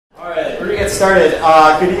We're going to get started.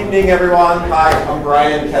 Good evening, everyone. Hi, I'm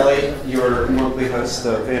Brian Kelly, your monthly host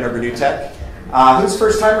of A2NewTech. Who's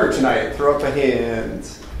first timer tonight? Throw up a hand.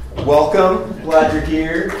 Welcome. Glad you're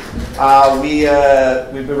here.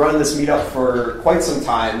 We've been running this meetup for quite some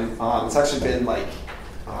time. It's actually been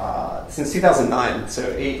since 2009, so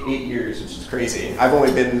eight years, which is crazy. I've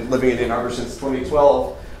only been living in Ann Arbor since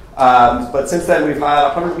 2012. But since then, we've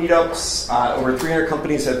had 100 meetups, over 300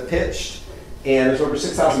 companies have pitched, and there's over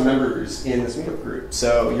 6,000 members in this meetup group.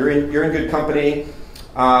 So you're in good company.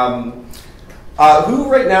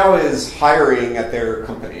 Who right now is hiring at their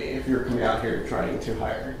company, if you're coming out here trying to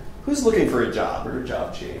hire? Who's looking for a job or a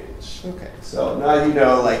job change? Okay, so now you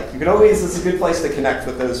know, you can always, this is a good place to connect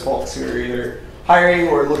with those folks who are either hiring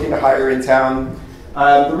or looking to hire in town.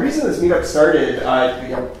 The reason this meetup started,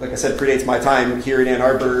 like I said, predates my time here in Ann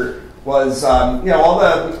Arbor, was all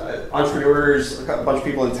the entrepreneurs, a bunch of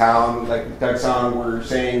people in town, like Doug Song, were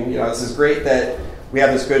saying, this is great that we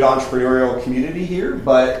have this good entrepreneurial community here,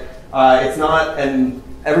 but it's not, and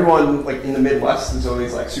everyone in the Midwest is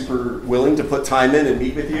always super willing to put time in and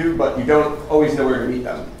meet with you, but you don't always know where to meet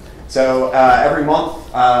them. So every month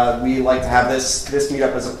we like to have this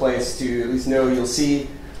meetup as a place to at least know you'll see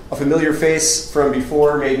a familiar face from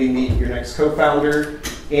before, maybe meet your next co-founder,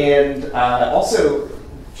 and also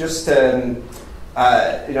just to,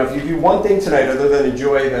 if you do one thing tonight other than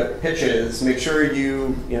enjoy the pitches, make sure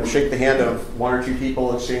you shake the hand of one or two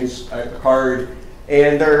people, exchange a card,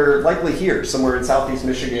 and they're likely here somewhere in Southeast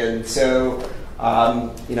Michigan. So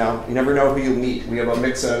you never know who you'll meet. We have a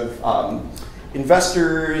mix of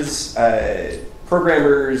investors,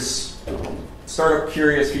 programmers, startup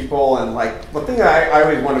curious people, and one thing I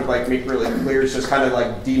always want to make really clear is just kind of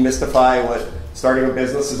demystify what starting a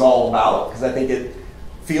business is all about, because I think it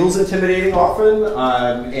feels intimidating often,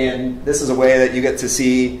 and this is a way that you get to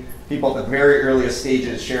see people at the very earliest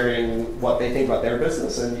stages sharing what they think about their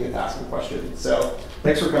business, and you get to ask them questions. So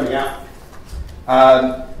thanks for coming out.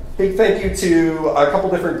 Big thank you to a couple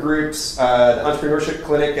different groups, the Entrepreneurship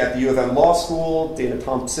Clinic at the U of M Law School, Dana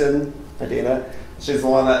Thompson. Hi, Dana. She's the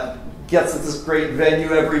one that gets at this great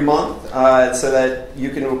venue every month so that we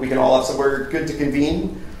can all have somewhere good to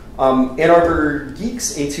convene. Ann Arbor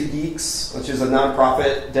Geeks, A2 Geeks, which is a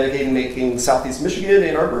nonprofit dedicated to making Southeast Michigan,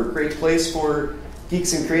 Ann Arbor, a great place for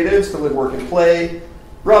geeks and creatives to live, work, and play.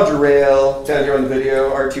 Roger Rayle, down here on the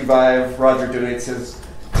video, R2 Vive. Roger donates his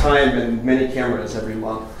time and many cameras every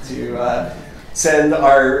month to send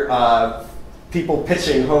our people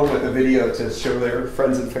pitching home with a video to show their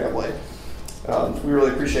friends and family. We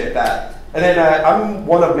really appreciate that. And then I'm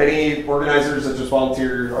one of many organizers that just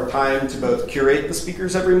volunteer our time to both curate the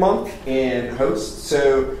speakers every month and host.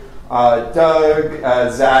 So Doug,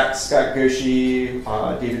 Zach, Scott Goshi,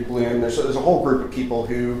 David Bloom, there's a whole group of people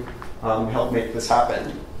who help make this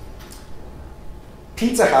happen.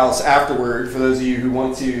 Pizza House afterward, for those of you who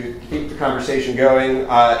want to keep the conversation going.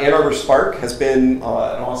 Ann Arbor Spark has been an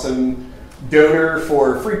awesome donor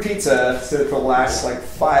for free pizza for the last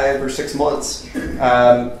 5 or 6 months.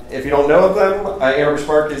 If you don't know of them, Ann Arbor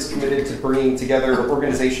Spark is committed to bringing together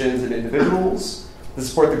organizations and individuals to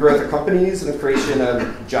support the growth of companies and the creation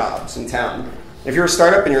of jobs in town. If you're a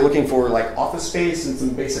startup and you're looking for office space and some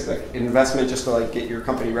basic investment just to get your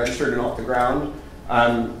company registered and off the ground,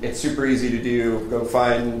 it's super easy to do. Go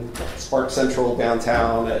find Spark Central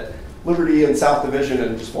downtown at Liberty and South Division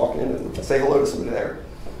and just walk in and say hello to somebody there.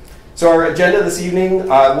 So our agenda this evening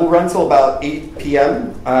will run till about 8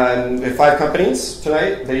 p.m. We have 5 companies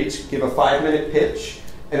tonight. They each give a 5-minute pitch,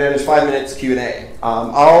 and then there's 5 minutes Q&A.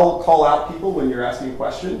 I'll call out people when you're asking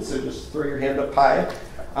questions, so just throw your hand up high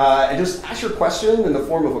and just ask your question in the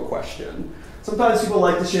form of a question. Sometimes people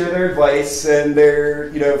like to share their advice and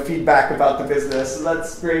their feedback about the business, and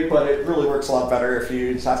that's great, but it really works a lot better if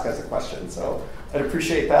you just ask us a question. So I'd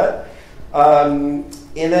appreciate that.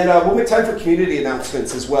 And then we'll make time for community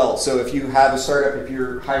announcements as well. So if you have a startup, if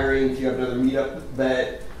you're hiring, if you have another meetup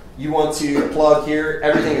that you want to plug here,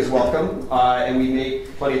 everything is welcome, and we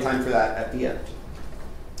make plenty of time for that at the end.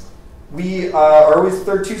 We are always the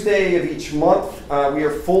third Tuesday of each month. We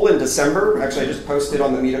are full in December. Actually, I just posted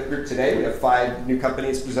on the meetup group today. We have 5 new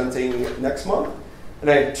companies presenting next month, and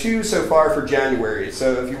I have 2 so far for January.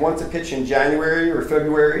 So if you want to pitch in January or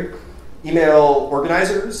February, email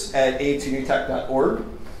organizers at A2NewTech.org.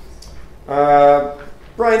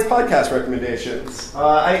 Brian's podcast recommendations.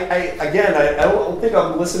 I don't think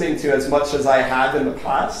I'm listening to as much as I have in the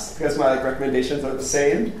past because my recommendations are the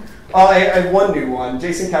same. I have one new one.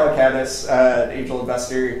 Jason Calacanis, angel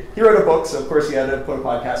investor. He wrote a book, so of course he had to put a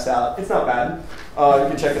podcast out. It's not bad. You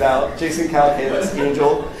can check it out. Jason Calacanis,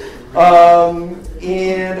 angel.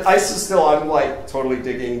 And ICE is still, I'm like totally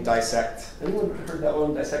digging Dissect. Anyone heard that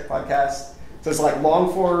one, Dissect podcast? So it's like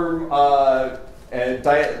long form, and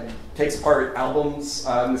takes apart albums.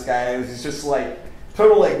 This guy is just like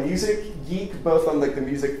total like music geek, both on like the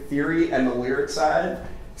music theory and the lyric side.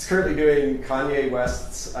 He's currently doing Kanye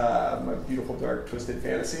West's My Beautiful Dark Twisted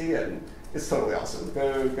Fantasy, and it's totally awesome.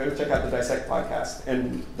 Go check out the Dissect podcast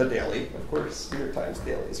and the Daily, of course. New York Times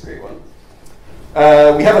Daily is a great one.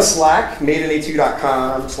 We have a Slack,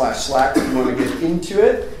 madeina2.com/Slack if you want to get into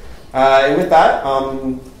it. And with that,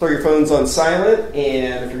 throw your phones on silent,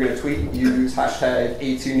 and if you're going to tweet, use hashtag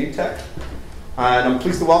A2NewTech. And I'm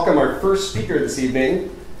pleased to welcome our first speaker this evening.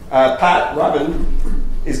 Pat Robin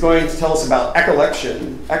is going to tell us about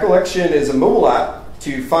Ecollection. Ecollection is a mobile app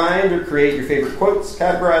to find or create your favorite quotes,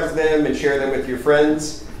 categorize them, and share them with your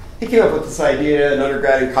friends. He came up with this idea in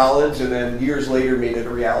undergrad in college, and then years later made it a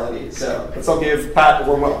reality. So let's all give Pat a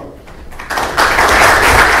warm welcome.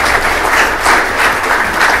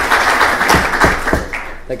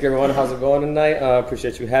 Thank you, everyone. How's it going tonight?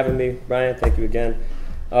 Appreciate you having me, Brian. Thank you again.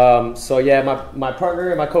 So yeah, my partner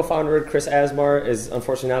and my co-founder, Chris Asmar, is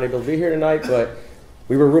unfortunately not able to be here tonight, but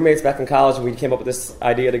we were roommates back in college, and we came up with this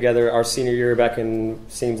idea together our senior year back in,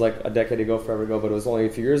 seems like a decade ago, forever ago, but it was only a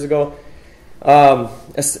few years ago.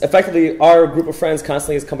 Effectively, our group of friends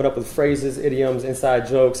constantly is coming up with phrases, idioms, inside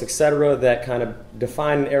jokes, etc., that kind of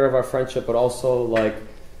define an era of our friendship, but also like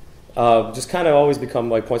just kind of always become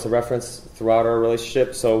like points of reference throughout our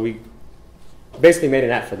relationship. So we basically made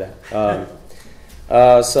an app for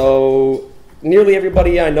that. So nearly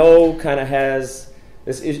everybody I know kind of has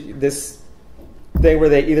this thing where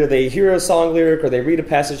they hear a song lyric or they read a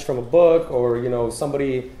passage from a book, or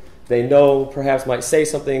somebody they know perhaps might say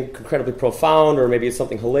something incredibly profound, or maybe it's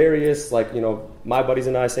something hilarious, like my buddies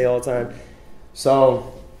and I say all the time.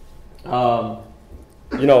 So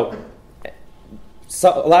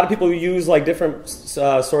so a lot of people use like different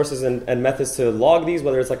sources and methods to log these,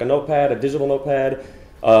 whether it's like a notepad, a digital notepad,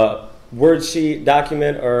 word sheet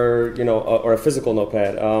document, or or a physical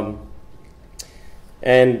notepad.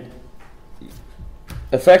 And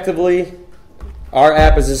effectively, our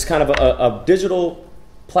app is just kind of a digital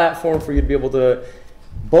platform for you to be able to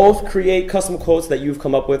both create custom quotes that you've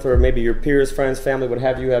come up with, or maybe your peers, friends, family, what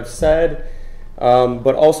have you have said,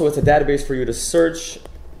 but also it's a database for you to search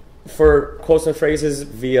for quotes and phrases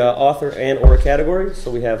via author and or category. So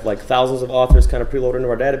we have like thousands of authors kind of preloaded into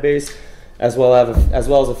our database, as well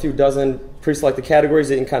as a few dozen pre-selected categories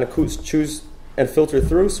that you can kind of choose and filter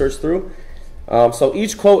through, search through. So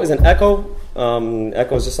each quote is an echo.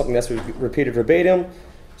 Echo is just something that's repeated verbatim.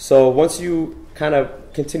 So once you kind of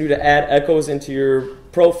continue to add echoes into your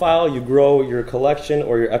profile, you grow your collection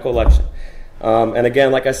or your Ecollection. And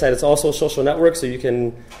again, like I said, it's also a social network, so you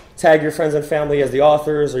can tag your friends and family as the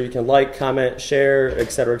authors, or you can like, comment, share,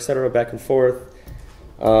 et cetera, back and forth.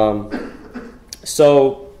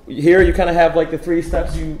 So here you kind of have like the three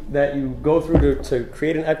steps that you go through to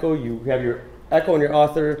create an echo. You have your echo and your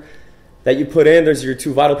author that you put in. There's your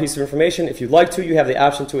two vital pieces of information. If you'd like to, you have the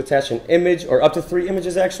option to attach an image, or up to 3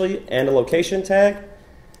 images actually, and a location tag.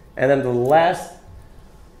 And then the last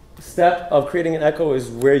step of creating an echo is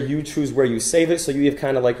where you choose where you save it. So you have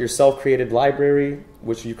kind of like your self-created library,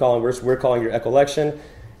 which we're calling your Ecollection,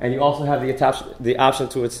 and you also have the option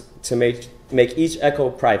to make each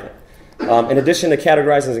echo private. In addition to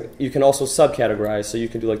categorizing, you can also subcategorize. So you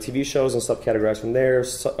can do like TV shows and subcategorize from there,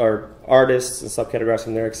 or artists and subcategorize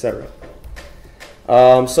from there, etc.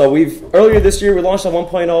 So earlier this year we launched on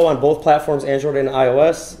 1.0 on both platforms, Android and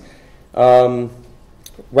iOS.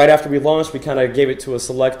 Right after we launched, we kind of gave it to a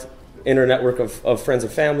select inner network of friends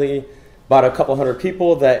and family, about a couple hundred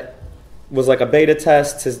people. That was like a beta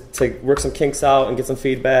test to work some kinks out and get some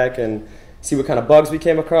feedback and see what kind of bugs we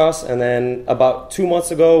came across. And then about 2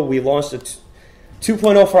 months ago, we launched a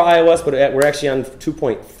 2.0 for iOS, but we're actually on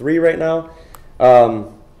 2.3 right now.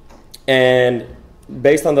 And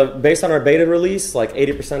based on our beta release, like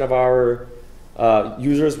 80% of our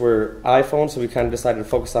users were iPhone, so we kind of decided to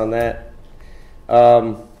focus on that.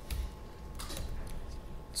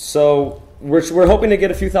 So we're hoping to get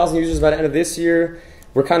a few thousand users by the end of this year.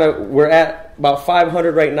 We're at about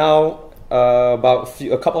 500 right now,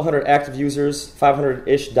 a couple hundred active users,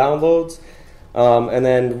 500-ish downloads, and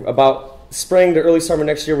then about spring to early summer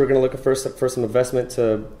next year, we're going to look for some investment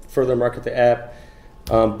to further market the app.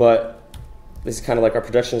 But this is kind of like our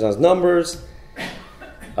projections on numbers.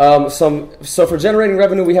 So for generating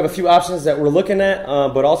revenue, we have a few options that we're looking at,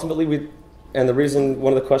 but ultimately one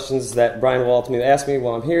of the questions that Brian will ultimately ask me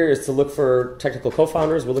while I'm here is to look for technical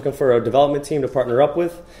co-founders. We're looking for a development team to partner up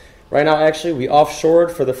with. Right now, actually, we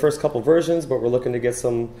offshored for the first couple versions, but we're looking to get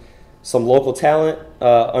some some local talent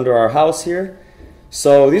under our house here.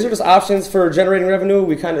 So these are just options for generating revenue.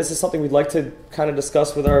 This is something we'd like to kind of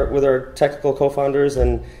discuss with our technical co-founders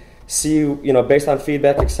and see, based on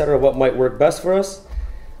feedback, et cetera, what might work best for us.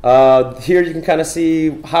 Here you can kind of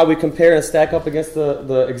see how we compare and stack up against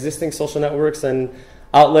the existing social networks and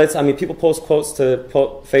outlets. I mean, people post quotes to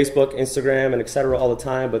Facebook, Instagram, and et cetera all the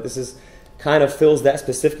time, but this is kind of fills that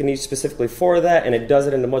specific niche specifically for that, and it does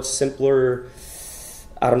it in a much simpler,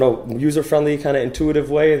 user-friendly, kind of intuitive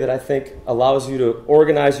way that I think allows you to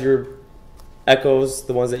organize your echoes,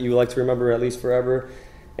 the ones that you like to remember at least forever,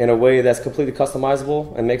 in a way that's completely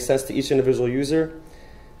customizable and makes sense to each individual user.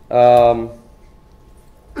 So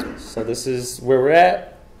this is where we're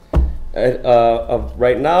at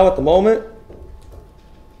right now at the moment.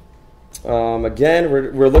 Again,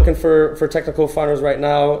 we're looking for technical founders right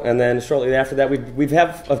now, and then shortly after that, we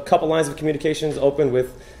have a couple lines of communications open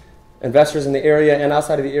with investors in the area and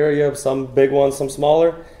outside of the area, some big ones, some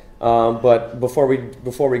smaller. But before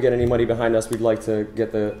we get any money behind us, we'd like to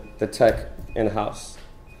get the tech in-house.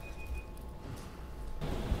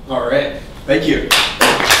 All right. Thank you.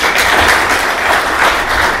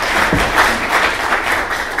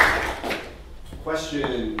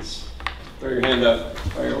 Questions? Throw your hand up.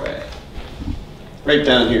 Fire away. Right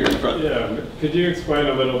down here in front. Yeah, could you explain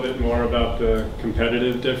a little bit more about the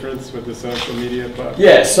competitive difference with the social media platform?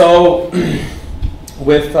 Yeah, so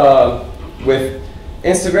with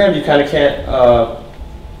Instagram, you kind of can't.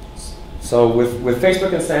 So with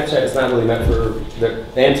Facebook and Snapchat, it's not really meant for,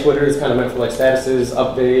 and Twitter is kind of meant for like statuses,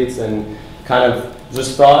 updates, and kind of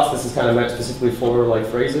just thoughts. This is kind of meant specifically for like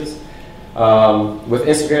phrases. With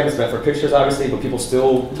Instagram, it's meant for pictures, obviously, but people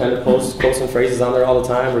still tend to post quotes and phrases on there all the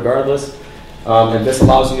time, regardless. And this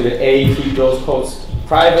allows you to keep those quotes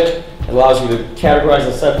private. It allows you to categorize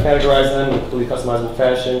and subcategorize them in a completely customizable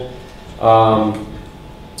fashion.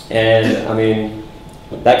 And I mean,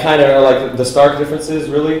 that kind of are like the stark differences,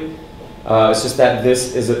 really. It's just that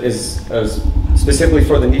this is specifically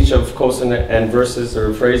for the niche of quotes and verses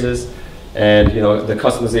or phrases, and the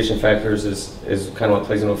customization factors is kind of what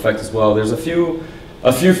plays into effect as well. There's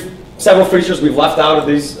several features we've left out of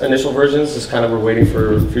these initial versions. Just kind of we're waiting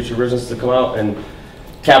for future versions to come out, and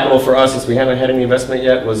capital for us, since we haven't had any investment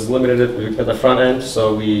yet, was limited at the front end,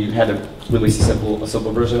 so we had to release a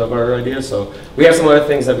simple version of our idea. So we have some other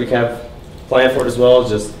things that we have planned for it as well.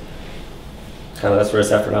 Just kind of that's where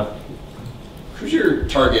it's at for now. Who's your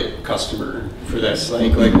target customer for this?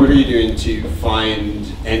 Like what are you doing to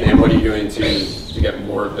find, and what are you doing to get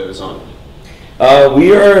more of those on?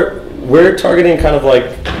 We're targeting kind of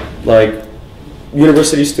like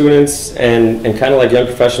university students and kind of like young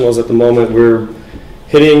professionals at the moment. We're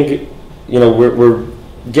hitting, we're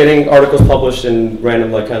getting articles published in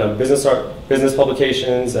random like kind of business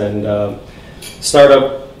publications and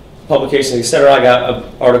startup publications, etc. I got an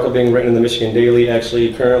article being written in the Michigan Daily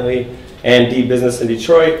actually currently, and D-Business in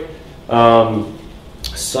Detroit.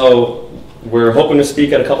 So we're hoping to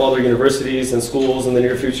speak at a couple other universities and schools in the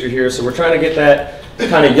near future here. So we're trying to get that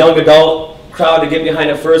kind of young adult crowd to get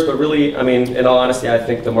behind it first. But really, I mean, in all honesty, I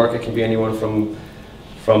think the market can be anyone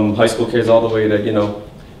from high school kids all the way to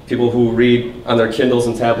people who read on their Kindles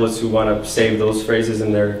and tablets who want to save those phrases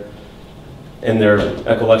in their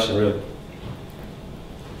collection, really.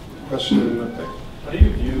 Question. How do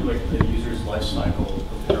you view like the user's life cycle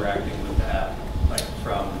of interacting with the app, like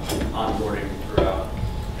from onboarding throughout?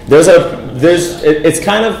 There's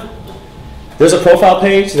a profile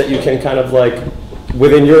page that you can kind of like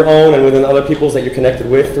within your own and within other people's that you're connected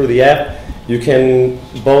with through the app. You can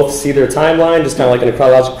both see their timeline, just kind of like in a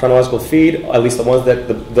chronological feed, at least the ones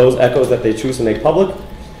those echoes that they choose to make public.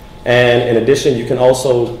 And in addition, you can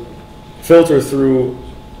also filter through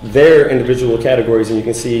their individual categories, and you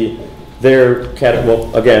can see their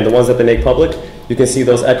again, the ones that they make public. You can see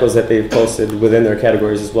those echoes that they've posted within their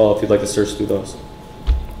categories as well if you'd like to search through those.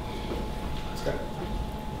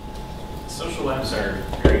 Social apps are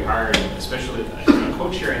very hard, especially a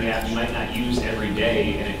quote sharing app you might not use every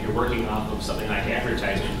day, and if you're working off of something like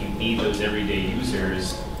advertisement, you need those everyday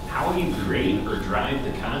users. How do you grade or drive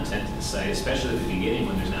the content to the site, especially at the beginning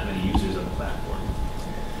when there's not many users on the platform?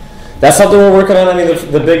 That's something we're working on. I mean,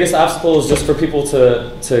 the biggest obstacle is just for people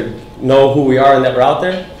to know who we are and that we're out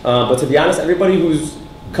there. But to be honest, everybody who's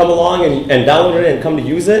come along and downloaded it and come to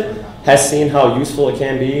use it has seen how useful it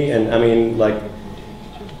can be. And I mean, like,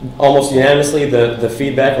 almost unanimously, the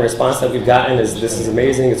feedback and response that we've gotten is this is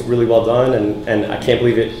amazing, it's really well done, and I can't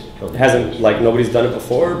believe it hasn't, like, nobody's done it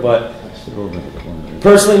before. But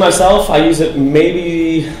personally, myself, I use it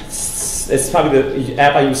it's probably the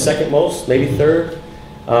app I use second most, maybe third.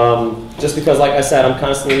 Just because, like I said, I'm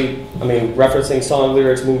constantly, referencing song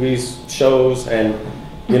lyrics, movies, shows, and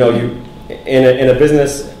you in a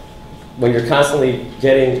business, when you're constantly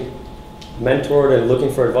getting mentored and looking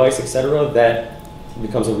for advice, etc., that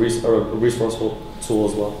becomes a resourceful tool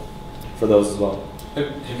as well for those as well.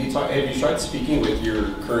 Have you tried speaking with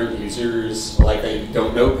your current users, like that you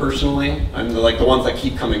don't know personally, and like the ones that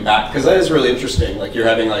keep coming back? Because that is really interesting. Like you're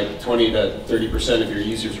having like 20 to 30% of your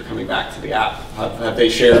users are coming back to the app. Have they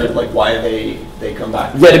shared like why they come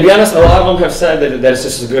back? Yeah, to be honest, a lot of them have said that it's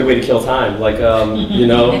just a good way to kill time. Like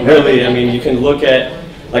really, you can look at,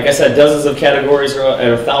 like I said, dozens of categories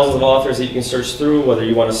or thousands of authors that you can search through, whether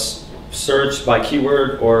you want to search by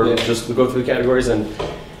keyword or just go through the categories, and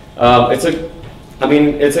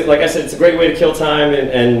like I said, it's a great way to kill time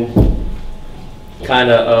and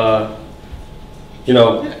kind of,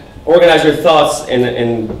 organize your thoughts.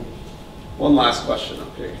 And one last question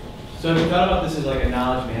up here. So have you thought about this as like a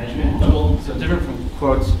knowledge management tool? So different from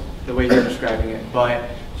quotes, the way you're describing it.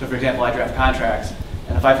 But so for example, I draft contracts,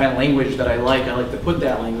 and if I find language that I like to put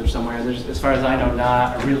that language somewhere. There's, as far as I know,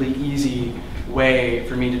 not a really easy way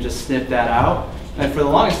for me to just snip that out. And for the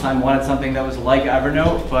longest time, wanted something that was like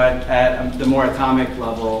Evernote, but at the more atomic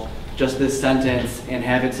level, just this sentence, and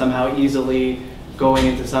have it somehow easily going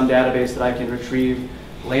into some database that I can retrieve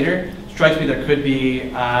later. It strikes me there could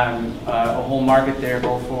be a whole market there,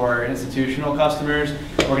 both for institutional customers,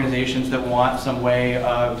 organizations that want some way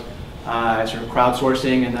of sort of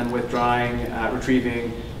crowdsourcing and then withdrawing,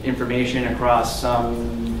 retrieving information across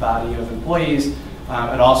some body of employees.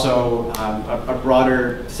 And also a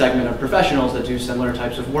broader segment of professionals that do similar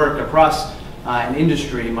types of work across an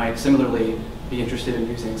industry might similarly be interested in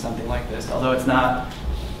using something like this. Although it's not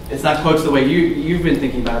quotes the way you've been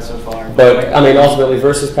thinking about it so far. But ultimately,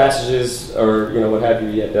 versus passages or what have you,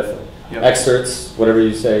 yeah, definitely. Yep. Excerpts, whatever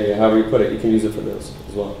you say, however you put it, you can use it for those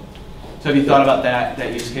as well. So have you thought about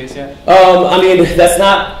that use case yet? That's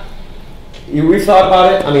not. We've thought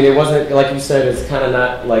about it. It wasn't, like you said, it's kind of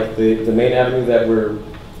not like the main avenue that we're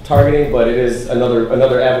targeting, but it is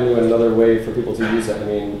another avenue and another way for people to use it.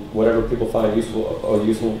 Whatever people find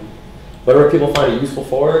whatever people find it useful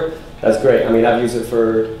for, that's great. I've used it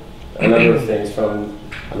for a number of things, from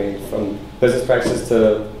business practices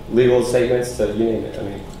to legal statements to you name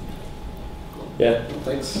it. Yeah.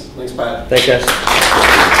 Thanks, Pat. Thanks, guys.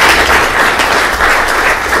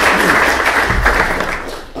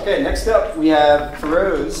 Okay, next up we have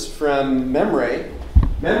Feroz from Memray.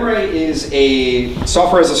 Memray is a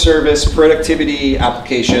software as a service productivity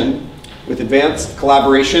application with advanced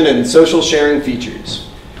collaboration and social sharing features.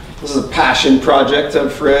 This is a passion project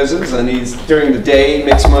of Feroz's, and he's, during the day,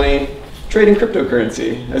 makes money trading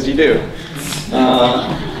cryptocurrency, as you do.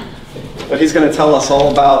 But he's going to tell us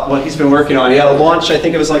all about what he's been working on. He had a launch, I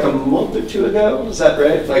think it was like a month or two ago. Is that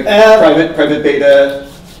right? Like private beta?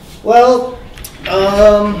 Well,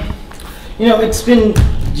 it's been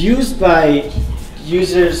used by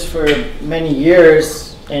users for many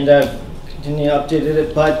years, and I've continually updated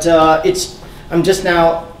it. But I'm just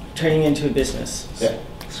now turning into a business. Yeah,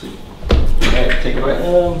 sweet. Okay, take it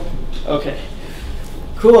away. Okay,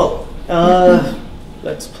 cool.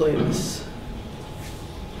 Let's play this.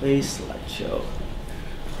 Play slideshow.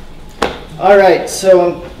 All right, so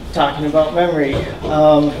I'm talking about memory.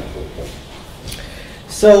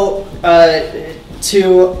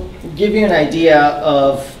 To give you an idea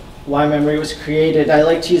of why memory was created, I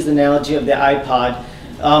like to use the analogy of the iPod.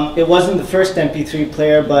 It wasn't the first MP3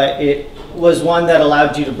 player, but it was one that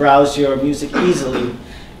allowed you to browse your music easily.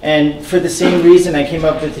 And for the same reason, I came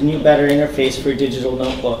up with a new, better interface for a digital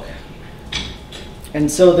notebook. And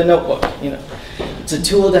so the notebook, it's a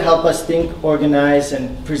tool to help us think, organize,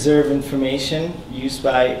 and preserve information used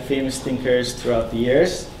by famous thinkers throughout the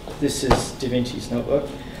years. This is Da Vinci's notebook.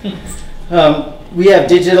 We have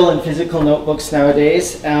digital and physical notebooks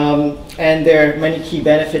nowadays, and there are many key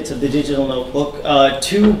benefits of the digital notebook,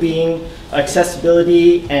 two being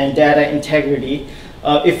accessibility and data integrity.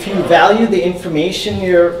 If you value the information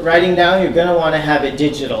you're writing down, you're going to want to have it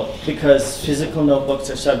digital, because physical notebooks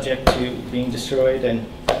are subject to being destroyed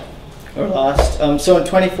or lost. So in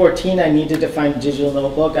 2014, I needed to find a digital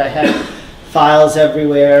notebook. I had files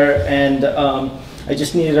everywhere, and I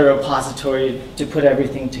just needed a repository to put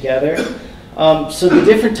everything together. So the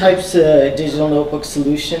different types of digital notebook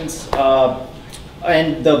solutions,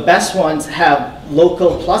 and the best ones have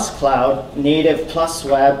local plus cloud, native plus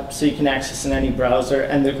web, so you can access in any browser,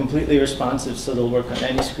 and they're completely responsive, so they'll work on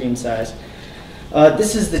any screen size.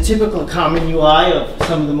 This is the typical common UI of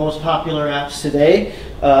some of the most popular apps today.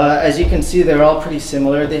 As you can see, they're all pretty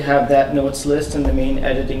similar. They have that notes list and the main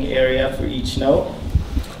editing area for each note.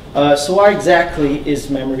 So why exactly is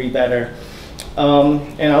memory better?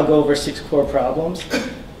 And I'll go over 6 core problems.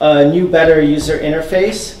 New, better user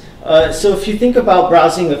interface. So if you think about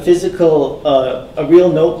browsing a physical, a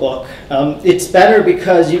real notebook, it's better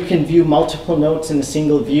because you can view multiple notes in a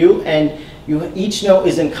single view, and each note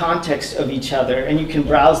is in context of each other, and you can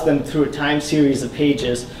browse them through a time series of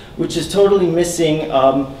pages, which is totally missing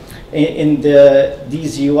in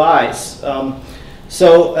these UIs.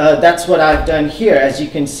 So that's what I've done here. As you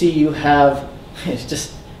can see, you have, it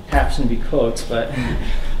just happens to be quotes, but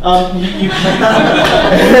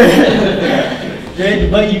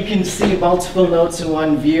but you can see multiple notes in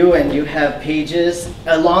one view, and you have pages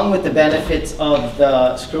along with the benefits of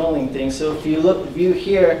the scrolling thing. So if you view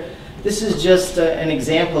here, this is just an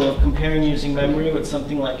example of comparing using memory with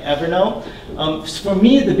something like Evernote. For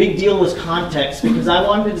me, the big deal was context, because I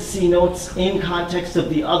wanted to see notes in context of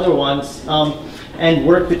the other ones and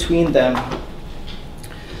work between them.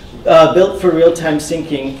 Built for real-time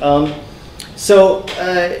syncing.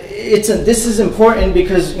 This is important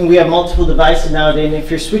because we have multiple devices nowadays, and if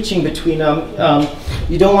you're switching between them,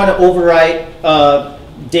 you don't want to overwrite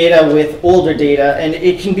data with older data, and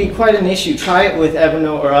it can be quite an issue. Try it with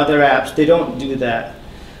Evernote or other apps. They don't do that.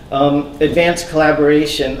 Advanced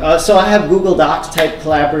collaboration. So I have Google Docs type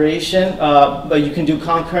collaboration, but you can do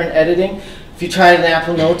concurrent editing. If you try it in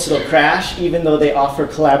Apple Notes, it'll crash, even though they offer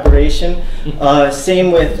collaboration.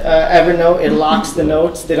 Same with Evernote, it locks the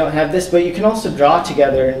notes. They don't have this, but you can also draw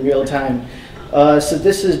together in real time. So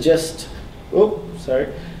this is just,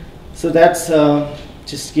 So that's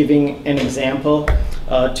just giving an example.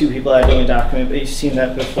 2 people adding a document, but you've seen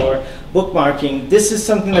that before. Bookmarking. This is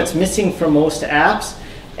something that's missing from most apps.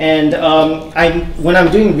 And when I'm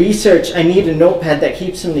doing research, I need a notepad that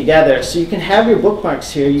keeps them together. So you can have your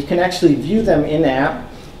bookmarks here. You can actually view them in-app.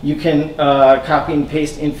 You can copy and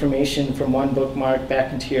paste information from one bookmark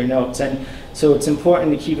back into your notes. And so it's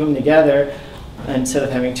important to keep them together instead of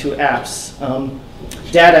having 2 apps.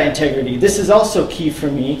 Data integrity. This is also key for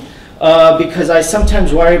me because I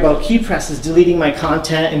sometimes worry about key presses deleting my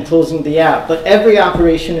content and closing the app. But every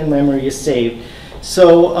operation in memory is saved.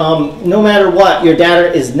 So no matter what, your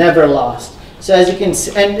data is never lost. So as you can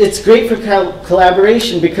see, and it's great for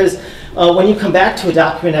collaboration because when you come back to a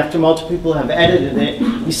document after multiple people have edited it,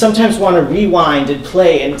 you sometimes want to rewind and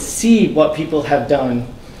play and see what people have done.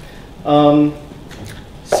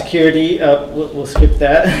 Security, we'll skip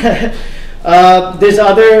that.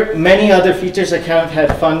 There's many other features. I kind of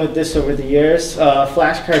had fun with this over the years.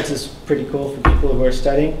 Flashcards is pretty cool for people who are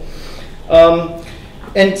studying.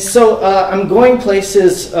 And so I'm going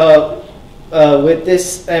places with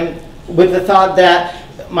this, and with the thought that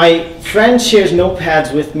my friend shares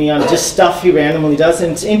notepads with me on just stuff he randomly does,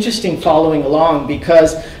 and it's interesting following along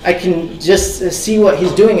because I can just see what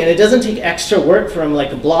he's doing, and it doesn't take extra work for him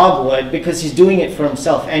like a blog would because he's doing it for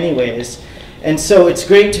himself anyways. And so it's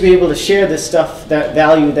great to be able to share this stuff, that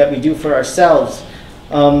value that we do for ourselves.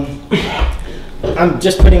 I'm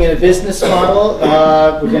just putting in a business model.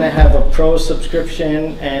 We're going to have a pro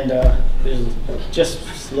subscription, and there's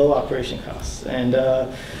just low operation costs. And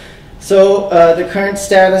so the current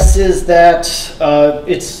status is that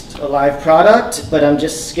it's a live product, but I'm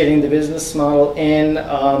just getting the business model in,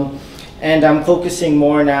 and I'm focusing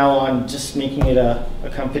more now on just making it a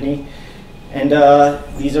company. And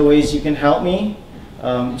these are ways you can help me.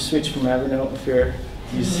 Switch from Evernote if you're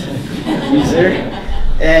a user.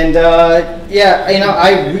 And yeah,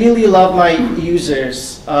 I really love my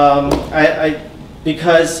users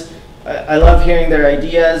because I love hearing their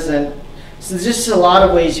ideas, and so there's just a lot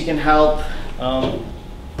of ways you can help.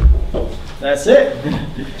 That's it.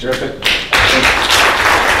 Terrific.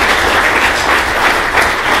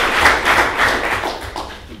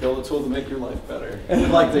 Build a tool to make your life better. I'd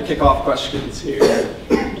like to kick off questions here.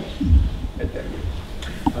 Right there.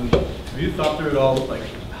 Have you thought through at all, like,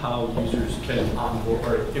 how users can onboard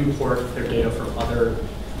or import their data from other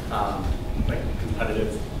like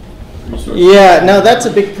competitive resources? Yeah, no, that's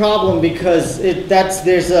a big problem because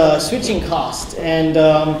there's a switching cost, and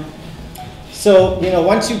so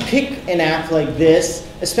once you pick an app like this,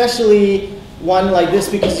 especially one like this,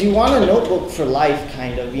 because you want a notebook for life,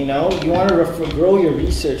 kind of, you want to grow your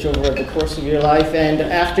research over the course of your life, and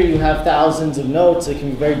after you have thousands of notes, it can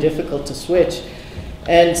be very difficult to switch.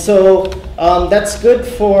 And so that's good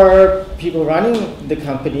for people running the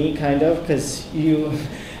company, kind of, because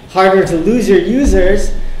harder to lose your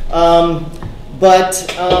users.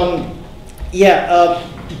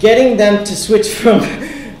 Getting them to switch from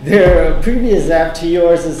their previous app to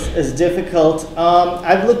yours is difficult.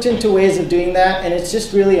 I've looked into ways of doing that, and it's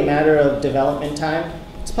just really a matter of development time.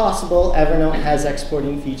 It's possible. Evernote has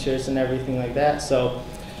exporting features and everything like that. So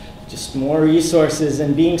just more resources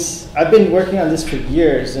and I've been working on this for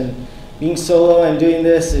years, and being solo and doing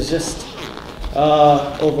this is just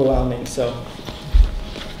overwhelming. So.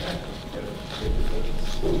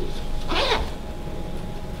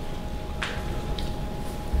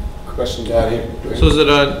 Question down here. So is it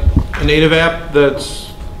a native app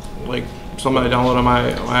that's like something I download on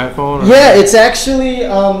my iPhone? Or? Yeah, it's actually,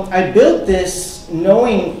 I built this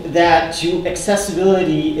knowing that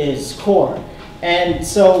accessibility is core. And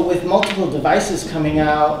so with multiple devices coming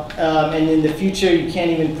out, and in the future you can't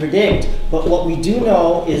even predict, but what we do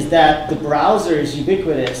know is that the browser is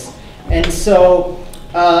ubiquitous. And so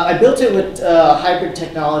I built it with hybrid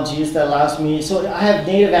technologies that allows me, so I have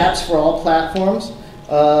native apps for all platforms.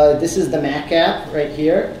 This is the Mac app right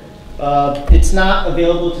here. It's not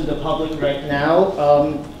available to the public right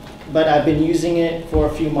now, but I've been using it for a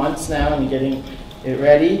few months now and getting it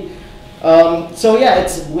ready. So yeah,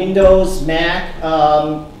 it's Windows, Mac,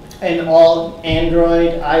 and all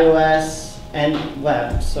Android, iOS, and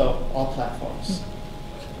web, so all platforms.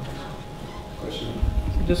 Question?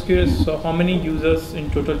 Just curious, so how many users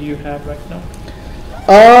in total do you have right now?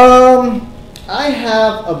 I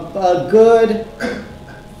have a good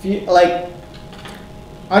few,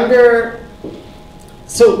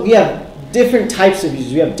 so we have different types of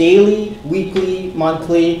users. We have daily, weekly,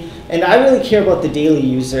 monthly, and I really care about the daily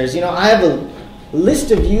users. You know, I have a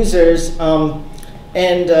list of users, but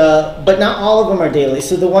not all of them are daily.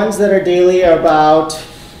 So the ones that are daily are about,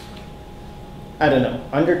 I don't know,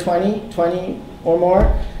 under 20 or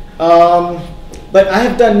more. But I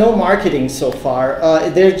have done no marketing so far.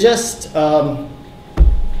 They're just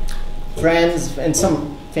friends and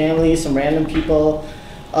some family, some random people.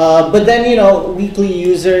 But then, you know, weekly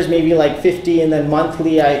users, maybe like 50, and then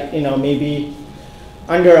monthly, maybe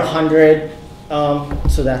under 100.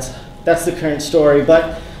 So that's the current story.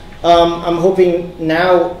 But I'm hoping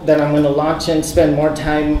now that I'm going to launch and spend more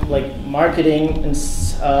time like marketing, and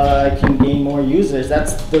I can gain more users.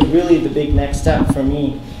 That's really the big next step for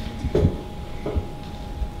me.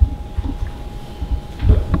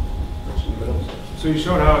 So you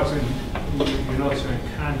showed how it's in, you know, it's in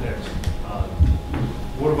context.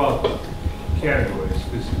 What about categories?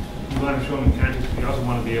 Because you want to show them in context, but you also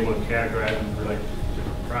want to be able to categorize them for like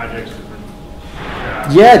different projects, different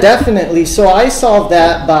jobs. Yeah, definitely. So I solved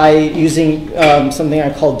that by using something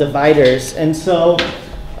I call dividers. And so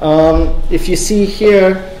if you see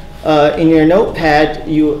here in your notepad,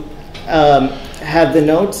 you have the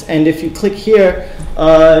notes, and if you click here,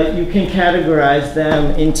 you can categorize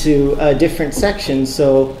them into different sections.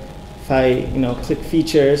 So if I, click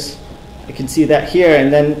features, you can see that here,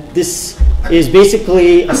 and then this is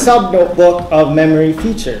basically a sub-notebook of memory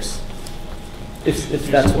features. If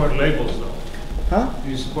that's you support labels, though. Huh?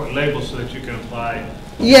 You support labels so that you can apply.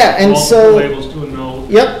 Yeah, and multiple so labels to a node.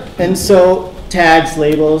 Yep, and so tags,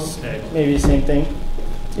 labels, maybe the same thing.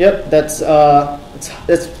 Yep, that's how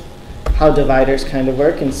dividers kind of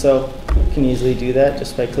work, and so you can easily do that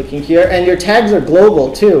just by clicking here. And your tags are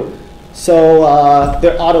global too, so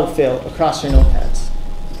they're autofill across your notepads.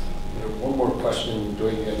 One more question. Do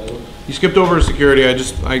we get another? You skipped over security. I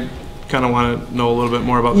kind of want to know a little bit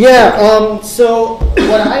more about. Yeah. So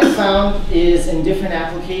what I found is in different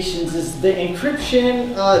applications is the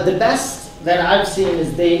encryption. The best that I've seen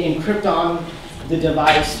is they encrypt on the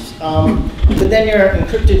device, but then your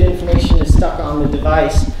encrypted information is stuck on the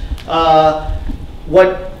device.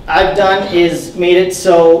 What I've done is made it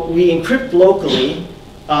so we encrypt locally,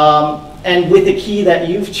 and with a key that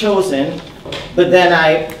you've chosen, but then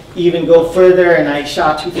I even go further and I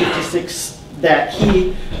SHA-256 that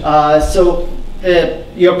key, so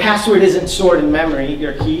your password isn't stored in memory,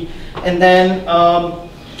 your key, and then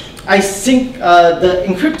I sync, the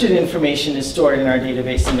encrypted information is stored in our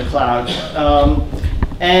database in the cloud.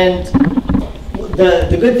 And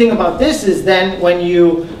the good thing about this is then when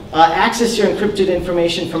you access your encrypted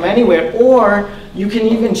information from anywhere, or you can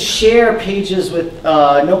even share pages with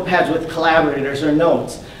notepads with collaborators or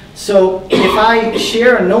notes. So if I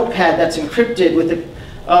share a notepad that's encrypted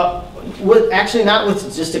actually not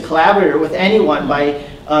with just a collaborator, with anyone by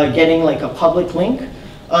getting like a public link,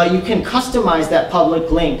 you can customize that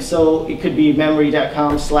public link. So it could be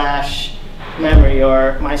memory.com/memory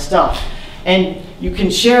or my stuff. And you can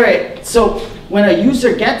share it. So when a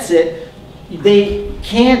user gets it, they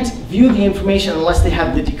can't view the information unless they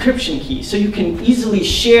have the decryption key. So you can easily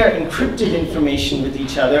share encrypted information with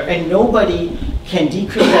each other, and nobody can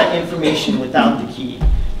decrypt that information without the key.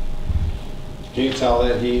 Can you tell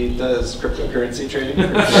that he does cryptocurrency trading?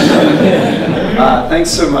 Thanks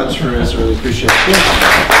so much for this. Really appreciate it.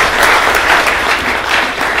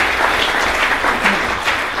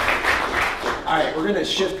 All right, we're going to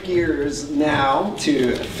shift gears now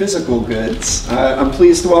to physical goods. I'm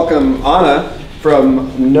pleased to welcome Anna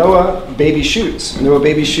from Noah Baby Shoes. Noah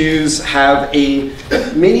Baby Shoes have a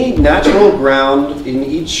mini natural ground in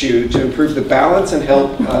each shoe to improve the balance and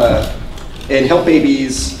help the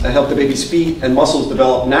baby's feet and muscles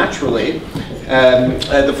develop naturally.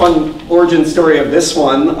 The fun origin story of this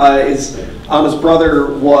one is Anna's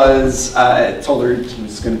brother was told her he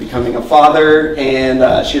was going to be becoming a father,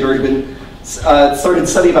 and she had already been started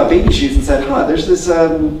studying about baby shoes and said, there's this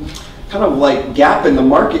kind of like gap in the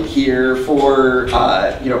market here for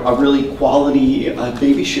a really quality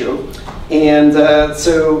baby shoe. And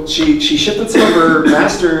so she shifted some of her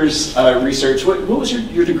master's research. What was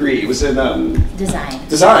your degree? It was in design.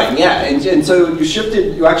 Design, yeah. And so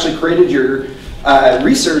you actually created your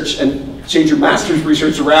research and changed your master's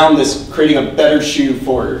research around this, creating a better shoe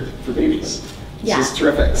for babies. Yeah. This is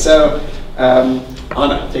terrific. So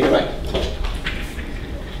Anna, take it away.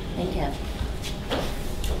 Thank you.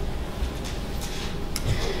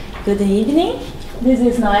 Good evening. This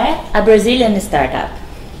is Noé, a Brazilian startup.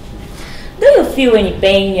 Do you feel any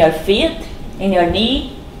pain in your feet, in your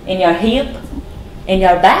knee, in your hip, in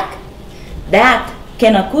your back? That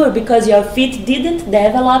can occur because your feet didn't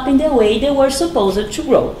develop in the way they were supposed to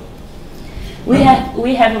grow. We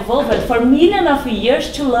have evolved for millions of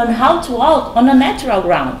years to learn how to walk on a natural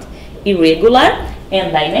ground, irregular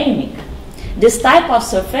and dynamic. This type of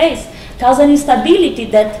surface causes an instability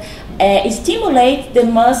that stimulates the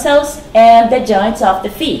muscles and the joints of the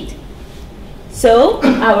feet. So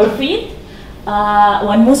our feet,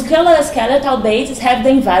 when musculoskeletal bases have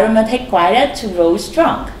the environment required to grow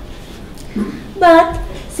strong. But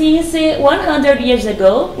since 100 years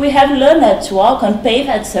ago, we have learned to walk on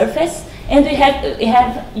paved surface, and we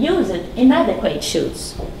have used inadequate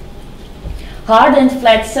shoes. Hard and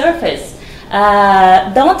flat surface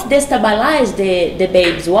don't destabilize the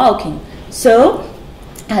baby's walking, so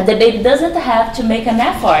the baby doesn't have to make an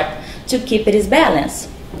effort to keep its balance.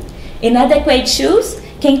 Inadequate shoes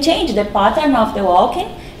can change the pattern of the walking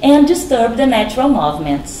and disturb the natural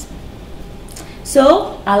movements.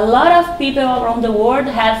 So, a lot of people around the world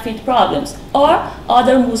have feet problems or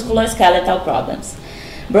other musculoskeletal problems.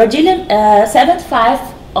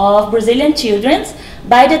 75% of Brazilian children,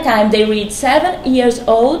 by the time they reach 7 years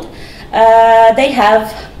old, they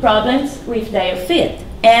have problems with their feet.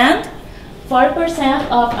 And 40%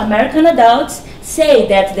 of American adults say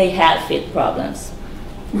that they have feet problems.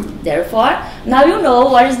 Therefore, now you know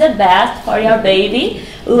what is the best for your baby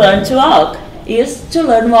learn to walk, is to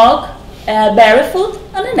learn to walk barefoot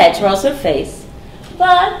on a natural surface.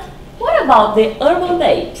 But what about the urban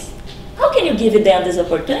babes? How can you give them this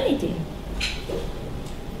opportunity?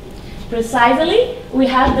 Precisely, we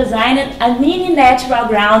have designed a mini natural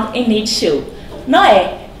ground in each shoe,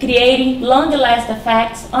 Noé, creating long-lasting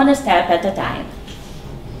effects on a step at a time.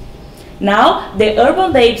 Now, the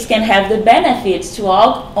urban babes can have the benefits to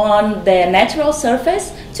walk on the natural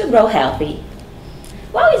surface to grow healthy.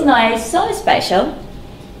 Why is Noé so special?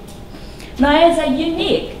 Noé is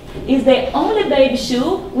unique. It's the only baby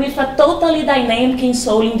shoe with a totally dynamic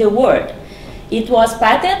insole in the world. It was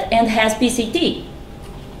patented and has PCT.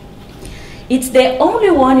 It's the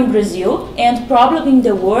only one in Brazil and probably in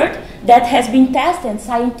the world that has been tested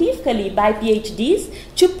scientifically by PhDs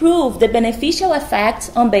to prove the beneficial effects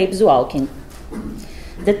on babies walking.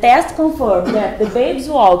 The test confirmed that the babies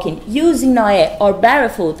walking using Noé or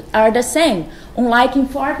barefoot are the same, unlike in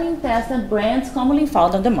 14 tested brands commonly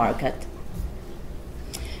found on the market.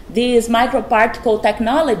 This microparticle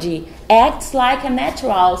technology acts like a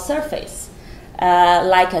natural surface,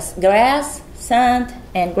 like grass, sand,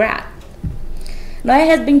 and grass. Noé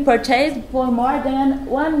has been purchased for more than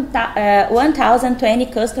 1,020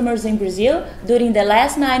 customers in Brazil during the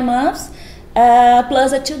last 9 months,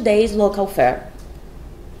 plus a 2 days local fair.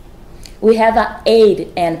 We have an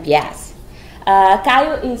 8 NPS.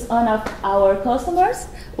 Caio is one of our customers.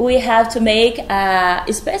 We have to make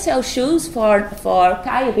special shoes for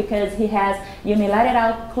Caio because he has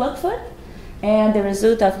unilateral clubfoot. And the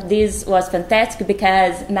result of this was fantastic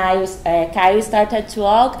because now Caio started to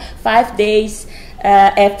walk 5 days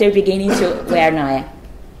after beginning to wear Noé.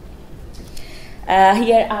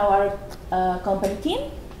 Here our company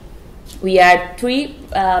team. We are 3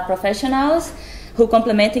 professionals who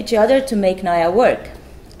complement each other to make Noé work.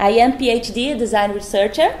 I am PhD design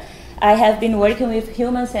researcher. I have been working with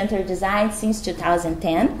human-centered design since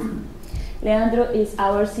 2010. Leandro is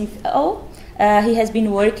our CFO. He has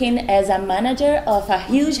been working as a manager of a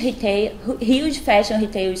huge fashion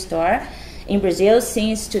retail store in Brazil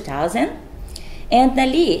since 2000. And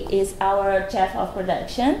Nelly is our chef of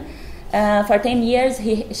production. For 10 years,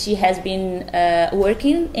 she has been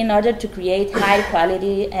working in order to create high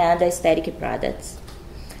quality and aesthetic products.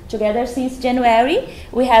 Together since January,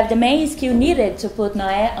 we have the main skill needed to put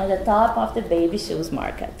Noé on the top of the baby shoes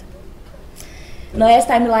market. Noé's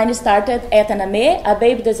timeline started at ANAME, a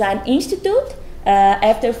baby design institute.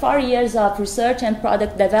 After 4 years of research and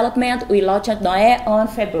product development, we launched Noé on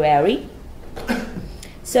February.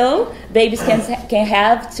 So babies can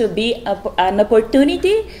have to be an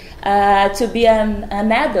opportunity to be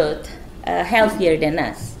an adult healthier than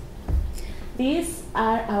us. These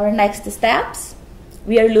are our next steps.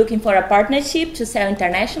 We are looking for a partnership to sell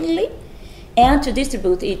internationally and to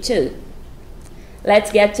distribute it too.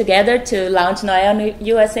 Let's get together to launch Noé on the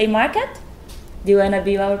USA market. Do you want to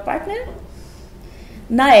be our partner?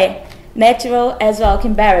 Noé, natural as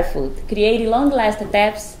walking barefoot, creating long-lasting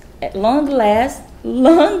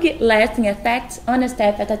effects on a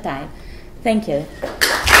step at a time. Thank you.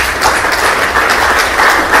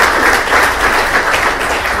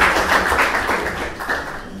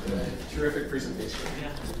 Terrific presentation.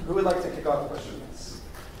 Who would like to kick off questions?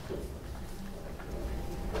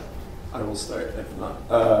 I will start if not.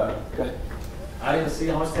 Go ahead. I didn't see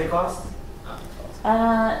how much they cost.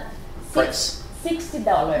 Price.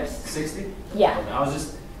 $60. 60? Yeah. Okay, I was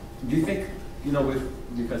just, do you think,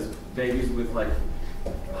 because babies with like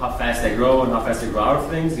how fast they grow and how fast they grow out of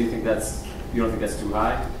things, you don't think that's too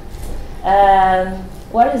high?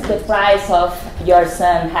 What is the price of your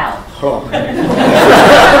son's health? Oh.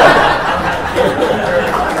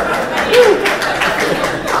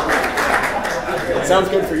 It sounds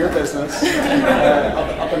good for your business.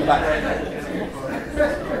 Up in the back.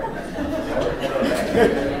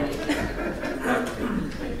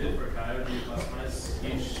 Do you customize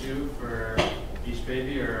each shoe for each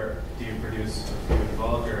baby, or do you produce in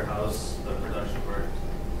bulk, or how's the production work?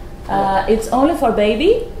 It's only for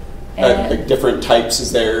baby. Like different types.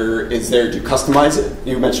 Is there? Do you customize it?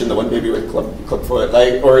 You mentioned the one baby with clubfoot,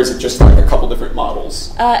 or is it just like a couple different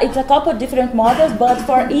models? It's a couple different models, but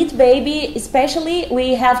for each baby, especially,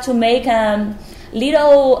 we have to make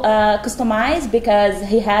little customized because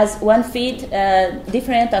he has one feet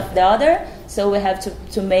different of the other. So we have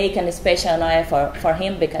to make a special Noé for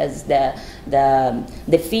him because the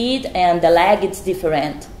feet and the leg it's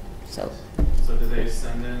different. So do they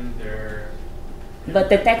send in their? But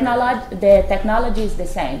the technology is the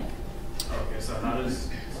same. Okay, so how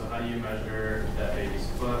do you measure that baby's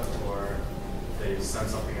foot, or they send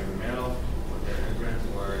something in the mail with their imprint,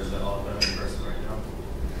 or is it all done in person right now?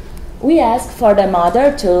 We ask for the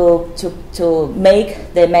mother to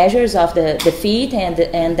make the measures of the feet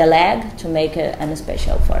and the leg to make a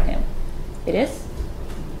special for him. It is?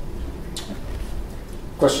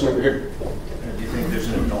 Question over here. Do you think there's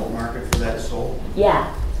an adult market for that sold?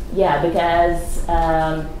 Yeah, because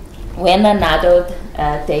when an adult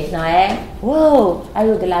takes Noé, whoa, I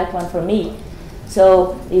would like one for me.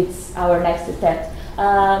 So it's our next step,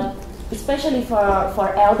 especially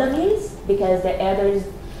for elderlies, because the elders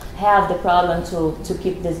have the problem to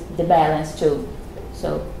keep the balance too.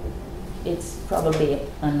 So it's probably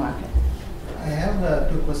on market. I have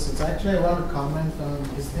 2 questions. Actually, I want to comment on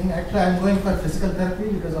this thing. Actually, I'm going for physical therapy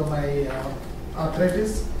because of my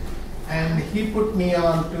arthritis. And he put me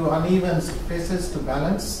on to uneven surfaces to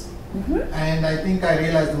balance. Mm-hmm. And I think I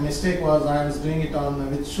realized the mistake was I was doing it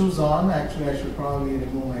with shoes on. Actually, I should probably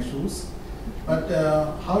remove my shoes. But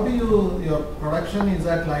how do your production, is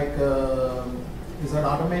that like, is that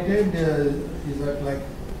automated? Is that like,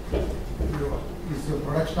 is your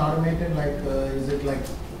production automated? Like, is it like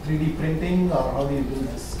 3D printing, or how do you do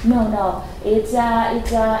this? No, it's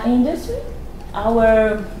industry.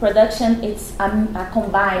 Our production is a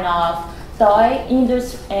combine of toy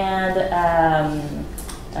industry and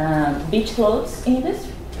beach clothes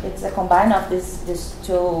industry. It's a combine of these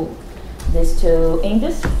two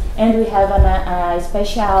industries, and we have a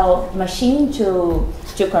special machine to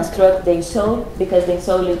construct the sole, because the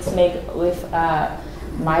sole is made with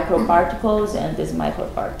microparticles, and this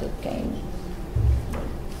microparticle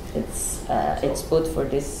it's put for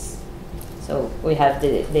this. So we have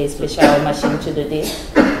the special machine to do this.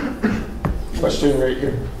 Question right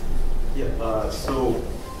here. Yeah. So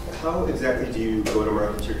how exactly do you go to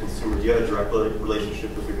market to your consumer? Do you have a direct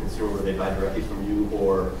relationship with your consumer where they buy directly from you,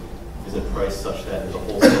 or is it priced such that there's a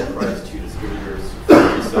wholesale price to distributors,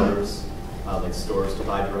 resellers, like stores to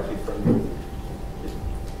buy directly from you?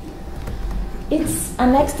 It's a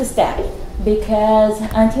next step, because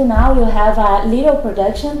until now you have a little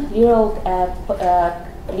production, little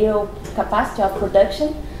capacity of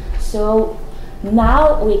production. So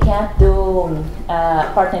Now we can't do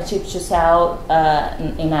partnerships to sell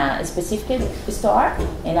in a specific store,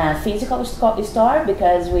 in a physical store,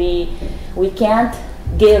 because we can't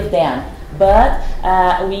give them. But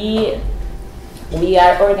we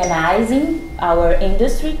are organizing our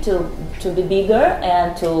industry to be bigger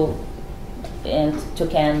and to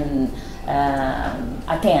can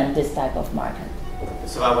attend this type of market.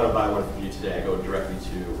 So if I want to buy one from you today, I go directly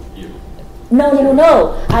to you.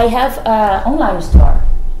 No. I have an online store.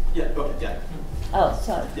 Yeah. Okay. Yeah. Oh,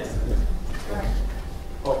 sorry. Yes.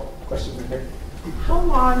 Oh, question right here. How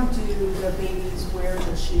long do the babies wear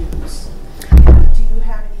the shoes? Do you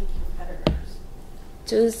have any competitors?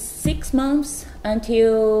 To 6 months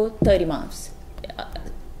until 30 months.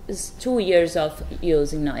 It's 2 years of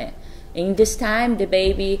using now. In this time, the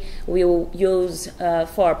baby will use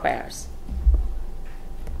 4 pairs.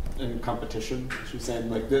 In competition, she's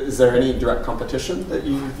saying, like, is there any direct competition that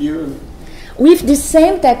you view? With the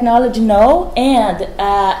same technology, no, and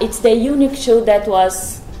it's the unique shoe that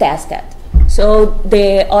was tested. So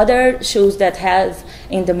the other shoes that have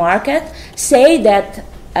in the market say that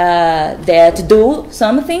that do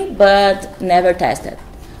something, but never tested.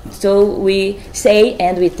 So we say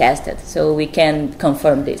and we tested, so we can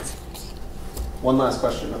confirm this. One last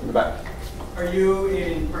question up in the back. Are you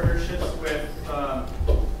in partnerships with,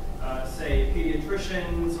 say,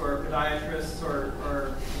 pediatricians or podiatrists or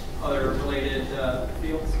other related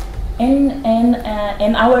fields?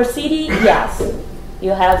 In our city, yes.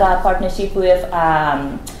 You have a partnership with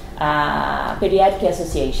Pediatric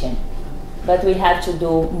Association. But we have to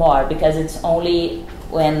do more because it's only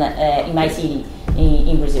when in my city,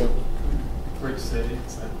 in Brazil. Which city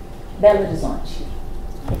is that? Belo Horizonte.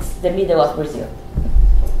 It's the middle of Brazil.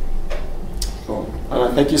 Cool.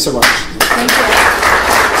 Thank you so much. Thank you.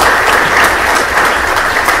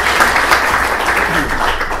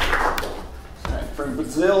 From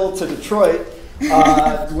Brazil to Detroit,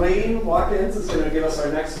 Dwayne Watkins is going to give us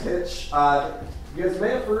our next pitch. You guys may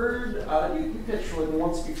have heard, you pitched like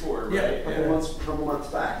once before, right? A couple months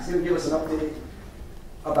back. He's going to give us an update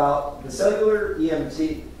about the cellular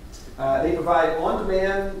EMT. They provide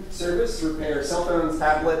on-demand service to repair cell phones,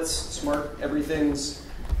 tablets, smart everythings.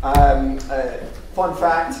 Fun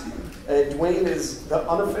fact, Dwayne is the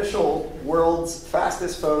unofficial world's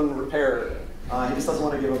fastest phone repairer. He just doesn't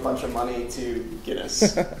want to give a bunch of money to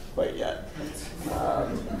Guinness quite yet.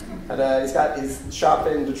 And he's got his shop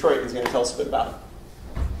in Detroit. He's going to tell us a bit about it.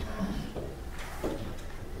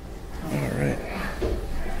 All right.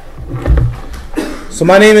 So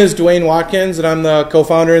my name is Dwayne Watkins, and I'm the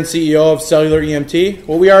co-founder and CEO of Cellular EMT.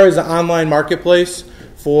 What we are is an online marketplace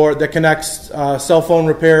that connects cell phone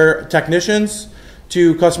repair technicians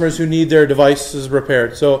to customers who need their devices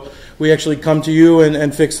repaired. So we actually come to you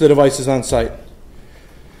and fix the devices on site.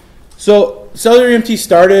 So Cellular EMT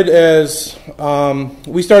started as,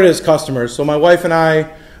 we started as customers. So my wife and I,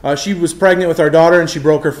 she was pregnant with our daughter and she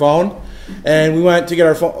broke her phone. And we went to get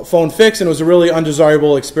our phone fixed, and it was a really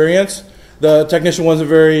undesirable experience. The technician wasn't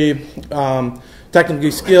very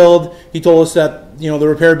technically skilled. He told us that the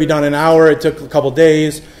repair would be done in an hour. It took a couple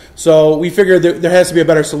days. So we figured there has to be a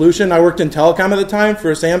better solution. I worked in telecom at the time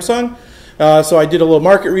for Samsung. So I did a little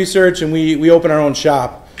market research, and we opened our own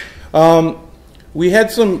shop. We had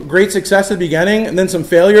some great success at the beginning and then some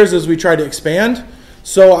failures as we tried to expand.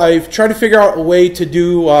 So I've tried to figure out a way to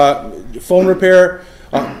do phone repair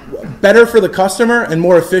better for the customer and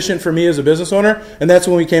more efficient for me as a business owner. And that's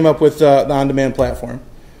when we came up with the on-demand platform.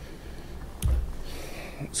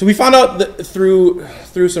 So we found out that through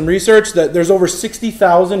some research that there's over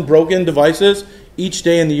 60,000 broken devices each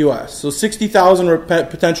day in the U.S. So 60,000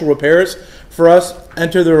 potential repairs for us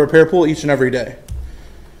enter the repair pool each and every day.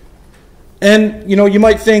 And you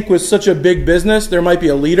might think with such a big business there might be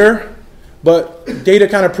a leader, but data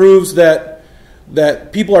kind of proves that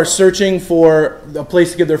people are searching for a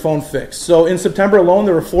place to get their phone fixed. So in September alone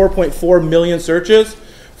there were 4.4 million searches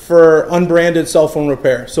for unbranded cell phone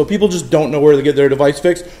repair. So people just don't know where to get their device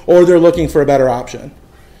fixed, or they're looking for a better option.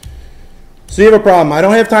 So you have a problem. I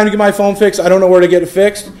don't have time to get my phone fixed. I don't know where to get it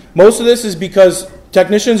fixed. Most of this is because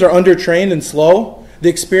technicians are undertrained and slow. The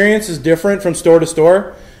experience is different from store to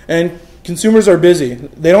store, and consumers are busy.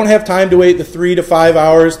 They don't have time to wait the 3 to 5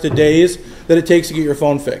 hours to days that it takes to get your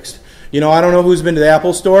phone fixed. I don't know who's been to the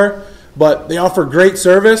Apple store, but they offer great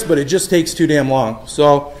service, but it just takes too damn long.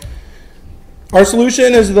 So our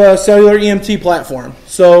solution is the Cellular EMT platform.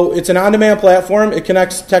 So it's an on-demand platform. It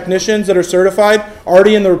connects technicians that are certified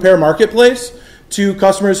already in the repair marketplace to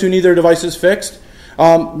customers who need their devices fixed.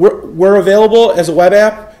 We're available as a web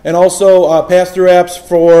app and also pass-through apps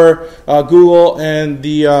for Google and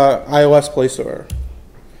the iOS Play Store.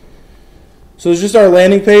 So there's just our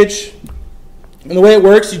landing page. And the way it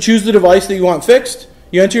works, you choose the device that you want fixed,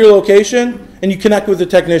 you enter your location, and you connect with the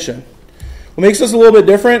technician. What makes us a little bit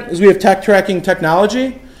different is we have tech tracking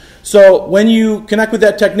technology. So when you connect with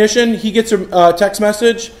that technician, he gets a text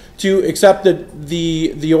message to accept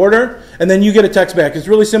the order, and then you get a text back. It's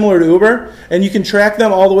really similar to Uber, and you can track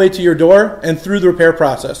them all the way to your door and through the repair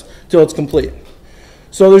process till it's complete.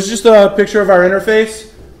 So there's just a picture of our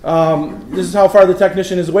interface. This is how far the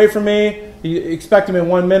technician is away from me. You expect him in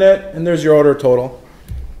 1 minute, and there's your order total.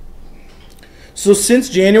 So since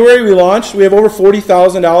January we launched, we have over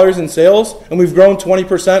 $40,000 in sales, and we've grown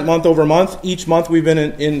 20% month over month. Each month we've been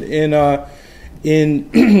in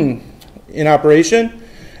operation,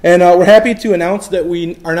 and we're happy to announce that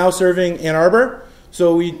we are now serving Ann Arbor.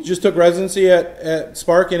 So we just took residency at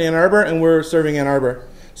Spark in Ann Arbor, and we're serving Ann Arbor.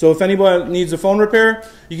 So if anyone needs a phone repair,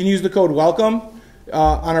 you can use the code WELCOME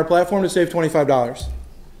on our platform to save $25.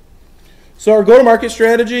 So our go-to-market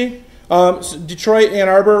strategy, Detroit, Ann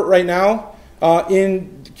Arbor right now.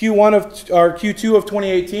 In Q2 of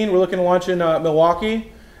 2018, we're looking to launch in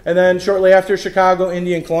Milwaukee, and then shortly after Chicago,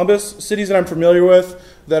 Indy, and Columbus, cities that I'm familiar with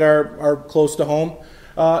that are close to home.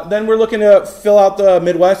 Then we're looking to fill out the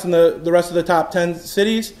Midwest and the rest of the top 10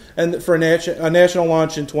 cities, and for a national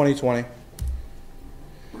launch in 2020.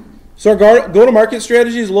 So our go-to-market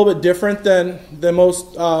strategy is a little bit different than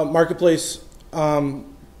most marketplace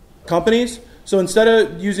companies. So instead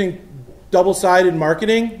of using double-sided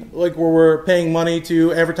marketing, like where we're paying money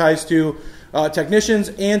to advertise to technicians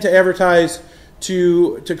and to advertise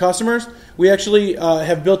to customers, we actually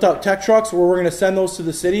have built out tech trucks where we're going to send those to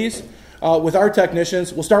the cities with our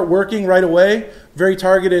technicians. We'll start working right away, very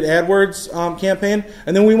targeted AdWords campaign,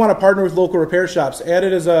 and then we want to partner with local repair shops, add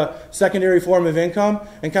it as a secondary form of income,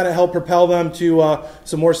 and kind of help propel them to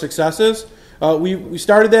some more successes. We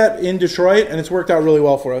started that in Detroit, and it's worked out really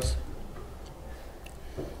well for us.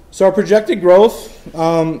 So our projected growth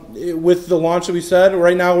with the launch that we said,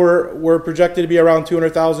 right now we're projected to be around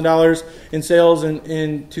 $200,000 in sales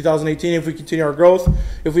in 2018 if we continue our growth.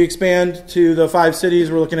 If we expand to the 5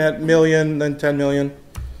 cities, we're looking at $1 million, then $10 million.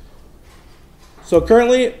 So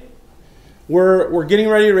currently, we're getting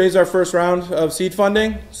ready to raise our first round of seed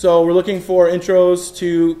funding. So we're looking for intros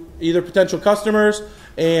to either potential customers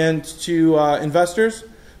and to investors.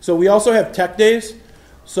 So we also have tech days.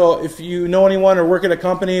 So if you know anyone or work at a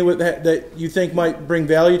company that you think might bring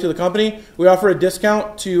value to the company, we offer a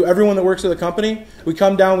discount to everyone that works at the company. We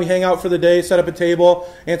come down, we hang out for the day, set up a table,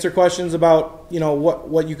 answer questions about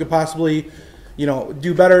what you could possibly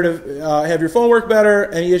do better to have your phone work better,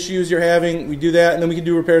 any issues you're having, we do that, and then we can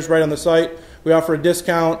do repairs right on the site. We offer a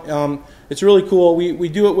discount. It's really cool. We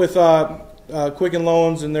do it with Quicken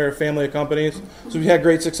Loans, and they're a family of companies, so we've had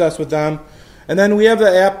great success with them. And then we have the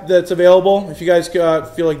app that's available. If you guys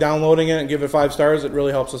feel like downloading it and give it 5 stars, it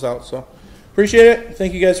really helps us out. So appreciate it.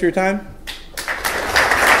 Thank you guys for your time.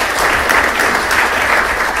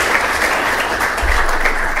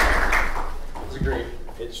 It was a great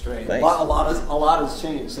pitch train. A Thanks. lot has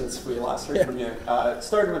changed since we last heard from you.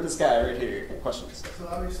 Starting with this guy right here. Questions? So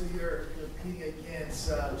obviously you're competing against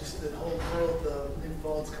just the whole growth of new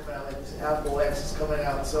phones coming out, like this Apple X is coming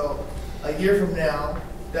out. So a year from now,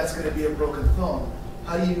 that's going to be a broken phone.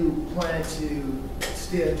 How do you plan to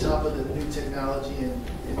stay on top of the new technology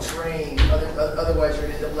and train? Otherwise, you're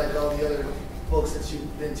going to end up like all the other folks that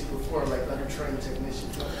you've been to before, like undertrained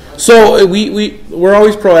technicians. So we're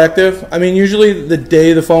always proactive. I mean, usually the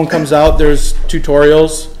day the phone comes out, there's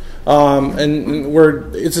tutorials, and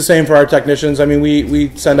it's the same for our technicians. I mean, we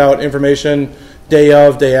send out information day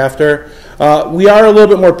of, day after. We are a little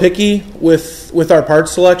bit more picky with our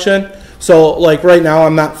parts selection. So, like right now,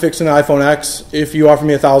 I'm not fixing the iPhone X. If you offer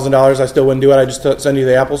me $1,000, I still wouldn't do it. I just send you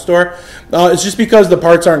the Apple Store. It's just because the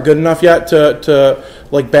parts aren't good enough yet to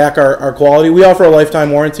back our quality. We offer a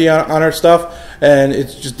lifetime warranty on our stuff, and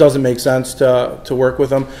it just doesn't make sense to work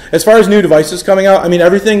with them. As far as new devices coming out, I mean,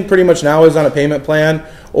 everything pretty much now is on a payment plan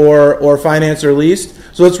or finance or leased.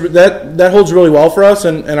 So that holds really well for us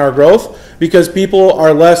and our growth, because people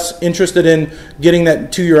are less interested in getting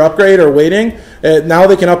that 2-year upgrade or waiting. Now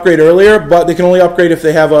they can upgrade earlier, but they can only upgrade if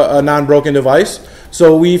they have a non-broken device.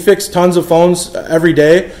 So we fix tons of phones every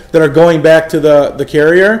day that are going back to the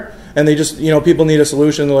carrier, and they just, people need a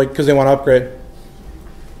solution because they want to upgrade.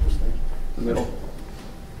 Middle.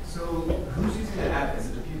 So who's using the app? Is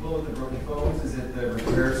it the people with the broken phones? Is it the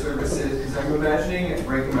repair services? Because I'm imagining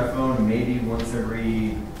breaking my phone maybe once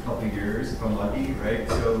every couple of years if I'm lucky, right?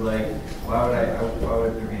 So why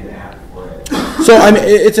would there be an app for it? So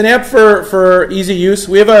it's an app for easy use.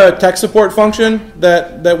 We have a tech support function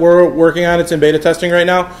that we're working on. It's in beta testing right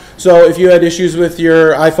now. So if you had issues with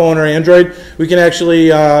your iPhone or Android, we can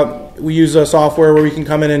actually we use a software where we can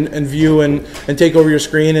come in and view and take over your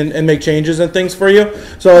screen and make changes and things for you.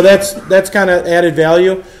 So that's kind of added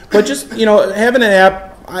value. But just having an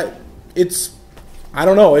app, I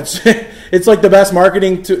don't know. It's like the best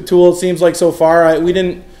marketing tool it seems like so far. I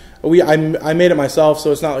made it myself,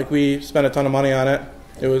 so it's not like we spent a ton of money on it.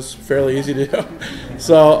 It was fairly easy to do.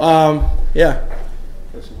 So yeah.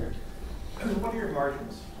 What are your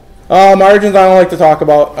margins? Margins I don't like to talk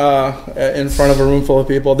about in front of a room full of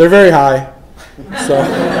people. They're very high. So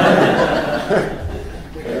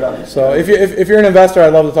if you're an investor,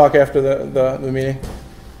 I'd love to talk after the meeting.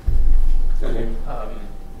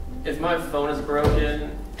 If my phone is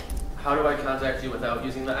broken, how do I contact you without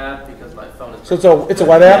using the app? Because my phone is broken. So it's a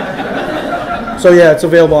web app? So yeah, it's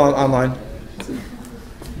available online.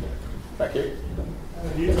 Back here.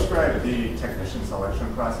 Can you describe the technician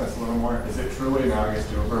selection process a little more? Is it truly analogous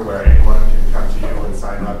to Uber where anyone can come to you and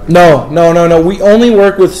sign up? No. We only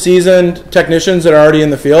work with seasoned technicians that are already in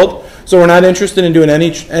the field. So we're not interested in doing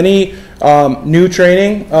any new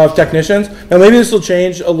training of technicians. Now maybe this will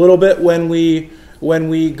change a little bit when we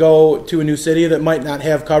go to a new city that might not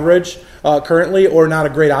have coverage currently or not a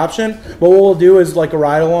great option. But what we'll do is like a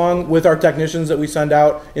ride along with our technicians that we send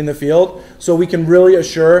out in the field so we can really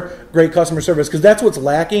assure great customer service, because that's what's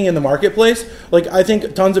lacking in the marketplace. Like I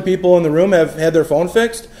think tons of people in the room have had their phone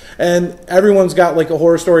fixed, and everyone's got like a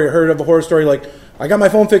horror story or heard of a horror story like, I got my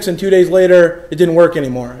phone fixed and 2 days later it didn't work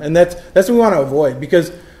anymore. And that's what we want to avoid,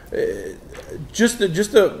 because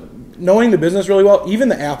knowing the business really well, even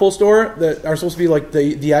the Apple store that are supposed to be like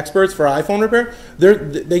the experts for iPhone repair,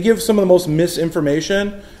 they give some of the most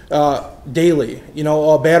misinformation daily.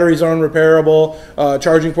 Batteries are unrepairable,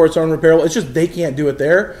 charging ports are unrepairable. It's just they can't do it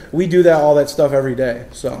there. We do all that stuff every day.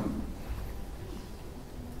 So.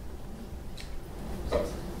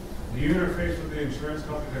 Do you interface with the insurance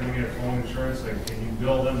company? Can you get phone insurance? Like, can you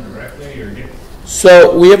bill them directly or get?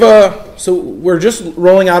 So we're just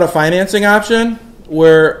rolling out a financing option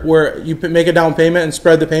where you make a down payment and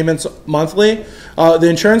spread the payments monthly. The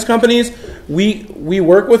insurance companies, we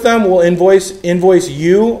work with them. We'll invoice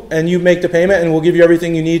you, and you make the payment, and we'll give you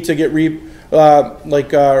everything you need to get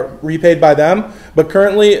repaid by them. But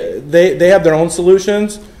currently, they have their own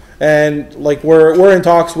solutions, and like we're in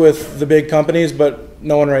talks with the big companies, but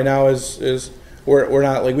no one right now we're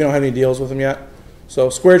not, like, we don't have any deals with them yet. So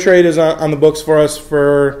Square Trade is on the books for us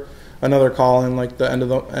for another call in like the end of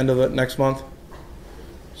the next month.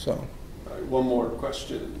 So, all right, one more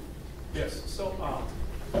question. Yes. So,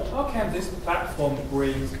 how can this platform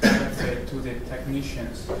bring benefit to the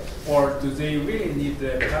technicians, or do they really need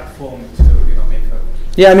the platform to make a?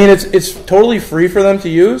 Yeah, I mean it's totally free for them to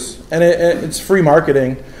use, and it's free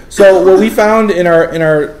marketing. So what we found in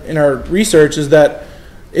our research is that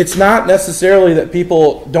it's not necessarily that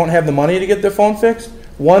people don't have the money to get their phone fixed.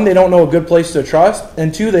 One, they don't know a good place to trust,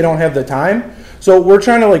 and two, they don't have the time. So we're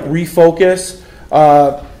trying to like refocus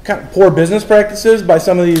kind of poor business practices by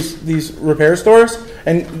some of these repair stores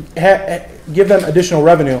and give them additional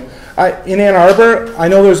revenue. In Ann Arbor, I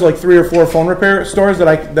know there's like 3 or 4 phone repair stores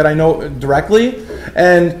that I know directly,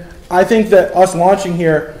 and I think that us launching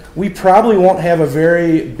here, we probably won't have a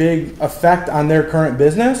very big effect on their current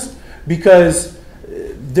business, because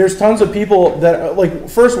there's tons of people that, like,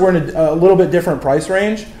 first, we're in a little bit different price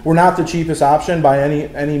range. We're not the cheapest option by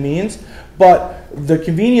any means, but the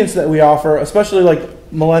convenience that we offer, especially like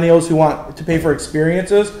millennials who want to pay for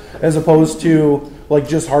experiences as opposed to like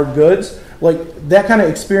just hard goods, like that kind of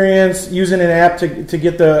experience using an app to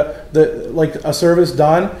get the like a service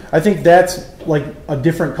done, I think that's like a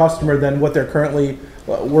different customer than what they're currently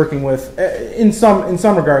working with in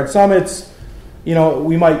some regards. Some it's,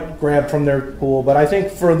 we might grab from their pool, but I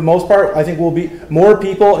think for the most part, I think more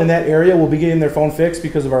people in that area will be getting their phone fixed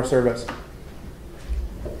because of our service.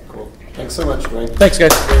 Cool. Thanks so much, Dwayne. Thanks,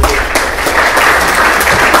 guys.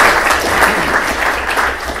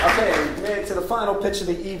 Okay, we made it to the final pitch of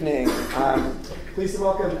the evening. Please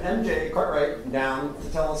welcome MJ Cartwright down to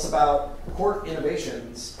tell us about court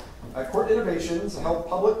innovations. Court innovations help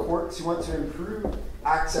public courts who want to improve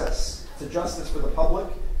access to justice for the public,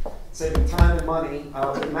 saving time and money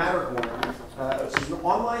with Matterhorn, which is an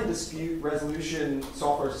online dispute resolution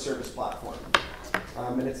software as a service platform.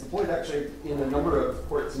 And it's deployed actually in a number of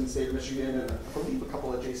courts in the state of Michigan and I believe a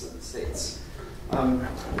couple adjacent states. Fun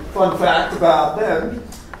fact about them.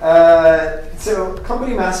 So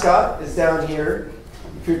company mascot is down here,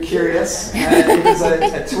 if you're curious. It is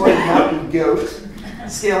a toy mountain goat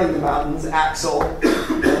scaling the mountains, Axel,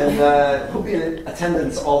 and he'll be in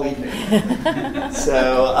attendance all evening.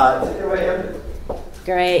 So take it away, Evan.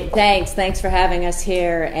 Great, thanks. Thanks for having us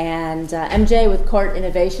here. And MJ with Court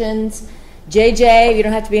Innovations. JJ, you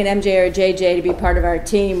don't have to be an MJ or a JJ to be part of our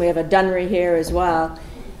team. We have a Dunnery here as well.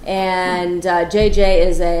 And JJ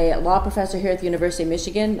is a law professor here at the University of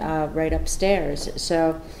Michigan, right upstairs.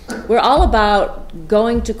 So we're all about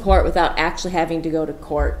going to court without actually having to go to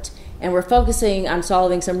court. And we're focusing on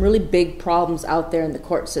solving some really big problems out there in the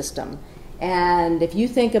court system. And if you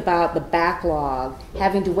think about the backlog,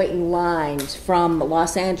 having to wait in lines from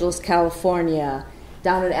Los Angeles, California,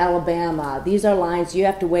 down in Alabama, these are lines you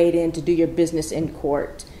have to wait in to do your business in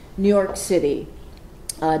court. New York City,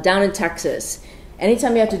 down in Texas.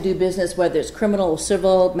 Anytime you have to do business, whether it's criminal or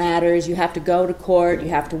civil matters, you have to go to court, you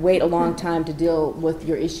have to wait a long time to deal with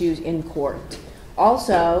your issues in court.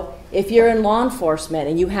 Also, if you're in law enforcement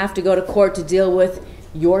and you have to go to court to deal with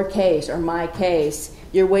your case or my case,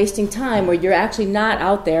 you're wasting time where you're actually not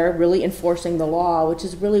out there really enforcing the law, which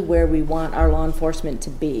is really where we want our law enforcement to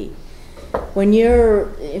be. When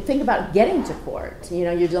you think about getting to court,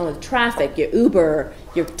 you're dealing with traffic, your Uber,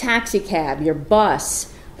 your taxi cab, your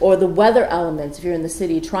bus, or the weather elements if you're in the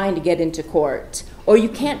city trying to get into court. Or you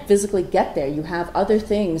can't physically get there. You have other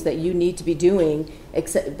things that you need to be doing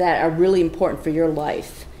that are really important for your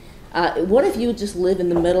life. What if you just live in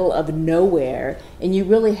the middle of nowhere and you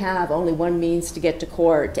really have only one means to get to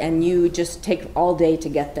court and you just take all day to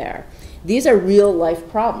get there? These are real life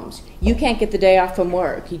problems. You can't get the day off from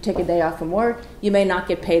work. You take a day off from work, you may not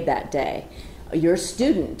get paid that day. You're a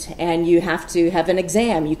student and you have to have an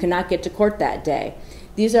exam. You cannot get to court that day.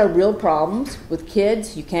 These are real problems with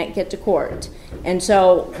kids. You can't get to court. And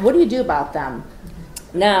so what do you do about them?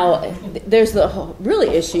 Now, there's the really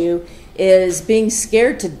issue is being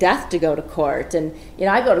scared to death to go to court. And,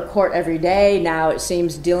 I go to court every day now, it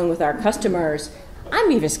seems, dealing with our customers.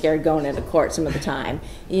 I'm even scared going into court some of the time.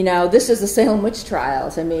 This is the Salem witch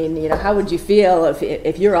trials. I mean, how would you feel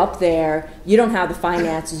if you're up there, you don't have the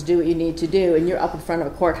finances to do what you need to do, and you're up in front of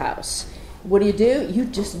a courthouse? What do? You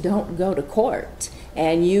just don't go to court.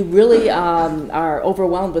 And you really are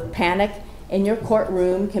overwhelmed with panic, and your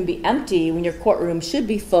courtroom can be empty when your courtroom should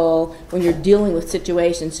be full when you're dealing with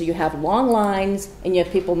situations. So you have long lines, and you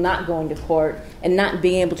have people not going to court and not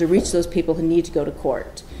being able to reach those people who need to go to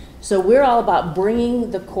court. So we're all about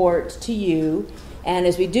bringing the court to you, and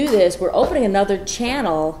as we do this, we're opening another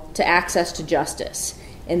channel to access to justice.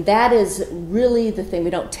 And that is really the thing. We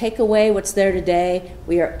don't take away what's there today.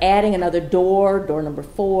 We are adding another door number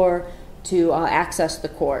 4, to access the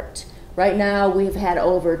court. Right now, we've had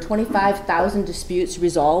over 25,000 disputes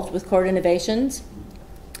resolved with Court Innovations.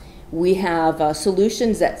 We have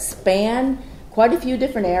solutions that span quite a few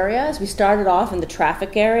different areas. We started off in the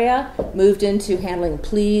traffic area, moved into handling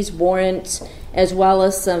pleas, warrants, as well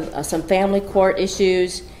as some family court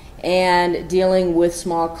issues, and dealing with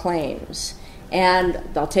small claims. And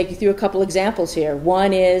I'll take you through a couple examples here.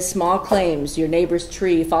 One is small claims. Your neighbor's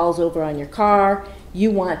tree falls over on your car. You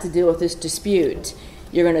want to deal with this dispute.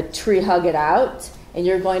 You're going to tree hug it out, and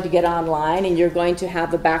you're going to get online, and you're going to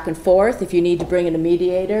have a back and forth. If you need to bring in a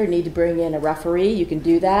mediator, need to bring in a referee, you can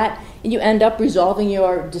do that. And you end up resolving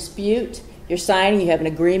your dispute. You're signing, you have an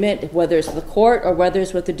agreement, whether it's with the court or whether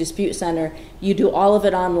it's with the dispute center. You do all of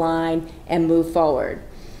it online and move forward.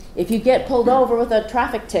 If you get pulled over with a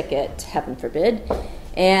traffic ticket, heaven forbid,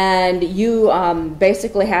 and you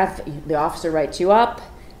basically have the officer write you up,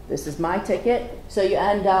 this is my ticket, so you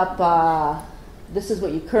end up, this is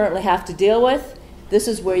what you currently have to deal with. This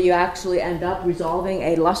is where you actually end up resolving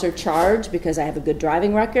a lesser charge because I have a good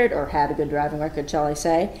driving record, or had a good driving record, shall I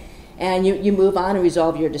say, and you move on and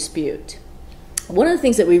resolve your dispute. One of the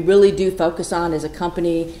things that we really do focus on as a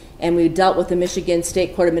company, and we dealt with the Michigan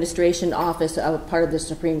State Court Administration Office, part of the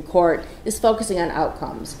Supreme Court, is focusing on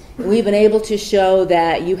outcomes. And we've been able to show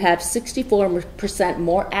that you have 64%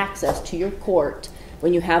 more access to your court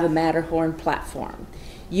when you have a Matterhorn platform.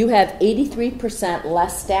 You have 83%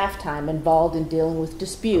 less staff time involved in dealing with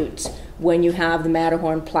disputes when you have the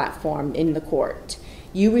Matterhorn platform in the court.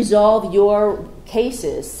 You resolve your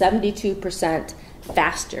cases 72%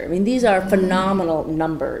 faster. I mean, these are phenomenal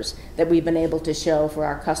numbers that we've been able to show for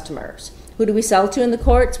our customers. Who do we sell to in the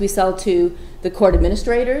courts? We sell to the court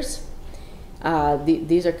administrators.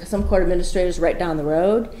 These are some court administrators right down the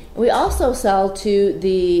road. And we also sell to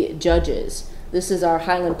the judges. This is our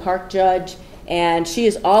Highland Park judge, and she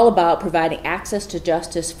is all about providing access to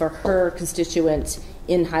justice for her constituents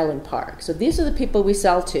in Highland Park. So these are the people we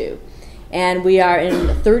sell to. And we are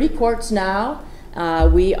in 30 courts now.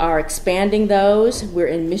 We are expanding those. We're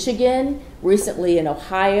in Michigan, recently in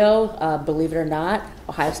Ohio, believe it or not,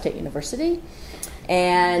 Ohio State University.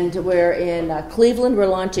 And we're in Cleveland. We're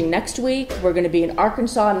launching next week. We're going to be in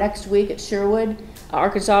Arkansas next week at Sherwood.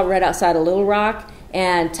 Arkansas, right outside of Little Rock,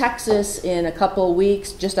 and Texas in a couple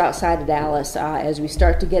weeks, just outside of Dallas, as we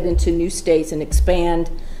start to get into new states and expand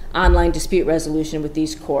online dispute resolution with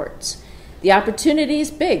these courts. The opportunity is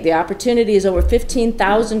big. The opportunity is over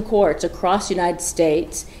 15,000 courts across the United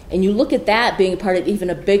States, and you look at that being part of even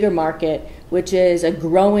a bigger market, which is a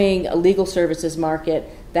growing legal services market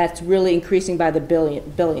that's really increasing by the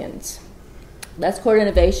billions. That's Court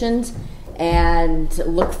Innovations, and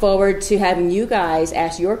look forward to having you guys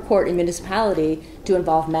ask your court and municipality to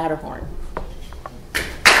involve Matterhorn.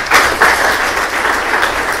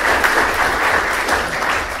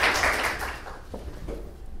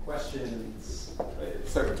 Questions?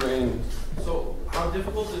 Start with Dwayne. So how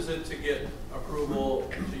difficult is it to get approval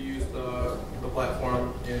to use the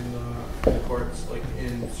platform in the courts, like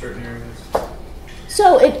in certain areas?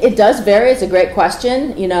 So it does vary. It's a great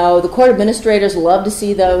question. You know, the court administrators love to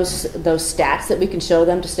see those stats that we can show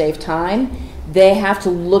them to save time. They have to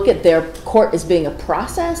look at their court as being a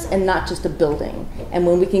process and not just a building. And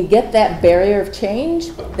when we can get that barrier of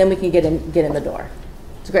change, then we can get in the door.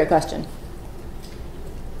 It's a great question.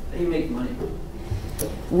 How do you make money?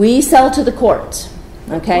 We sell to the courts.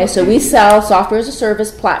 Okay, so we sell software as a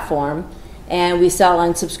service platform, and we sell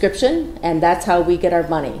on subscription, and that's how we get our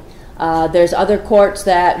money. There's other courts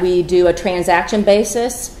that we do a transaction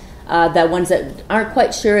basis, that ones that aren't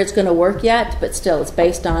quite sure it's going to work yet, but still it's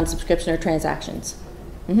based on subscription or transactions.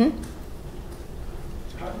 Mm-hmm.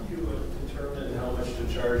 How do you determine how much to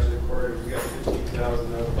charge the court if you got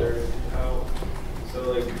 15,000 out there?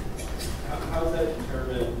 How's that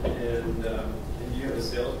determined? And do you have a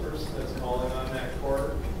salesperson that's calling on that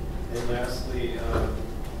court? And lastly,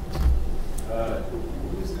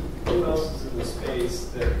 who else is in the space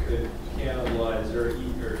that could cannibalize or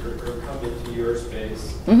come into your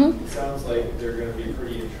space? Mm-hmm. It sounds like they're going to be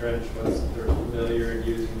pretty entrenched once they're familiar in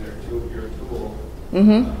using your tool.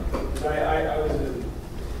 Mm-hmm. I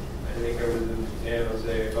think I was in San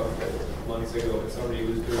Jose a couple months ago, and somebody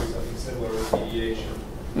was doing something similar with mediation.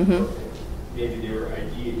 Mm-hmm. Maybe they were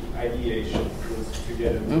ideation was to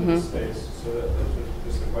get into the space. So those are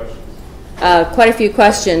just the questions. Quite a few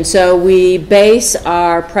questions. So we base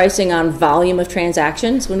our pricing on volume of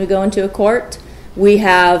transactions when we go into a court. We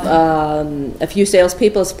have a few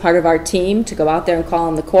salespeople as part of our team to go out there and call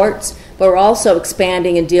on the courts, but we're also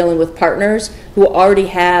expanding and dealing with partners who already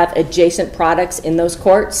have adjacent products in those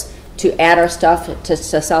courts to add our stuff to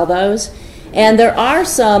sell those. And there are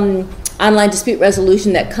some online dispute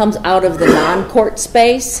resolution that comes out of the non-court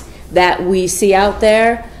space that we see out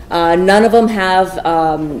there. None of them have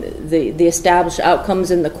the established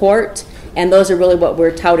outcomes in the court, and those are really what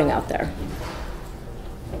we're touting out there.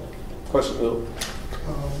 Question, Bill.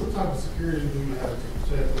 What type of security do you have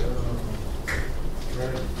to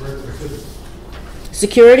regular citizens?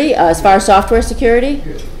 Security, as far as software security?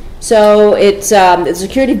 Yeah. So it's the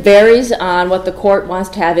security varies on what the court wants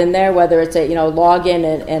to have in there, whether it's a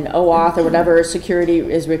login and OAuth or whatever security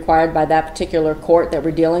is required by that particular court that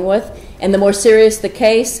we're dealing with. And the more serious the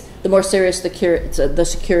case, the more serious the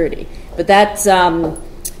security. But that's all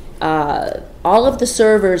of the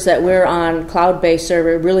servers that we're on, cloud-based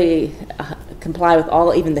server, really comply with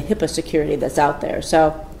even the HIPAA security that's out there.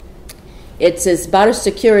 So it's about as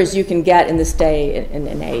secure as you can get in this day and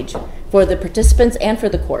age for the participants and for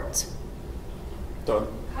the courts. Done.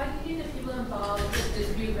 How do you get the people involved with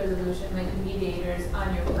dispute resolution, like the mediators,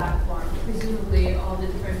 on your platform? Presumably all the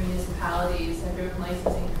different municipalities have different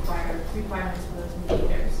licensing requirements for those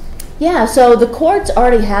mediators. Yeah, so the courts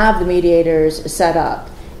already have the mediators set up.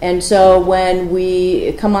 And so when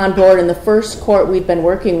we come on board in the first court we've been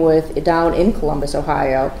working with down in Columbus,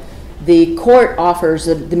 Ohio, the court offers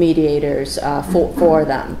the mediators for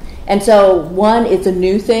them. And so, one, it's a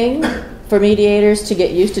new thing for mediators to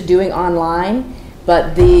get used to doing online,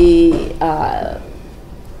 but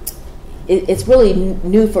it's really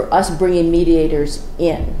new for us bringing mediators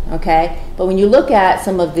in, okay? But when you look at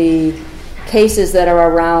some of the cases that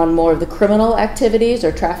are around more of the criminal activities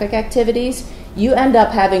or traffic activities, you end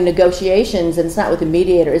up having negotiations, and it's not with the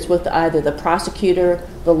mediator, it's with either the prosecutor,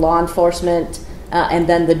 the law enforcement, and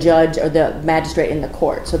then the judge or the magistrate in the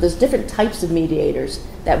court. So there's different types of mediators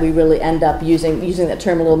that we really end up using that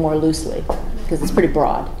term a little more loosely because it's pretty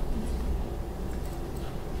broad.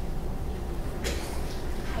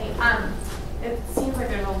 Hey, it seems like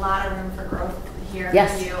there's a lot of room for growth here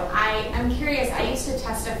Yes. for you. I'm curious, I used to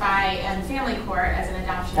testify in family court as an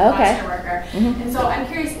adoption Okay. foster worker. Mhm. And so I'm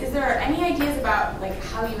curious, is there any ideas about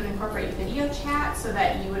how you would incorporate video chat so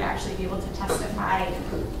that you would actually be able to testify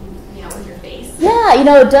with your face? Yeah,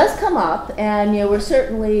 it does come up, and we're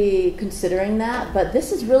certainly considering that, but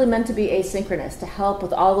this is really meant to be asynchronous, to help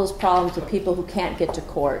with all those problems with people who can't get to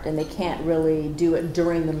court and they can't really do it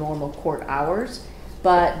during the normal court hours.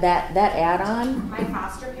 But that add-on, My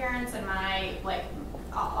foster parents and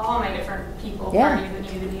all my different people, Yeah. parties that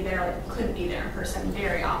needed to be there, couldn't be there in person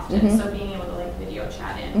very often. Mhm. So being able to video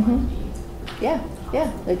chat in Mhm. would be. yeah,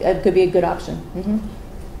 it could be a good option. Mm-hmm.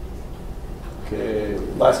 Okay,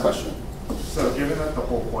 last question. So given that the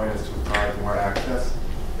whole point is to provide more access,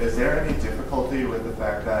 is there any difficulty with the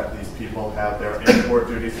fact that these people have their import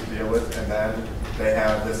duties to deal with and then they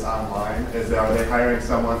have this online? Are they hiring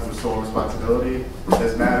someone whose sole responsibility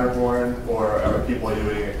is Matterhorn, or are people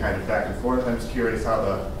doing it kind of back and forth? I'm just curious how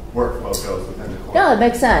the workflow goes within the court. No, it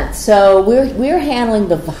makes sense. So we're handling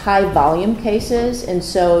the high volume cases, and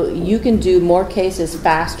so you can do more cases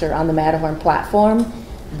faster on the Matterhorn platform.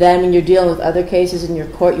 Then when you're dealing with other cases in your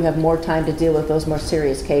court, you have more time to deal with those more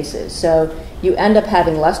serious cases. So you end up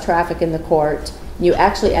having less traffic in the court. You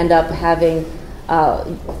actually end up having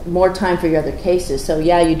more time for your other cases. So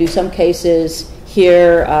yeah, you do some cases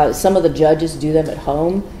here. Some of the judges do them at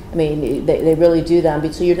home. I mean, they really do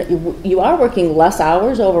them. So you are working less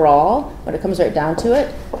hours overall when it comes right down to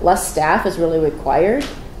it. Less staff is really required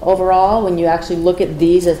overall when you actually look at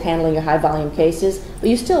these as handling your high volume cases, but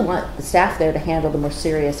you still want the staff there to handle the more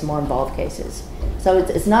serious, more involved cases. So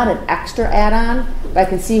it's not an extra add-on, but I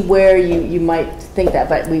can see where you might think that,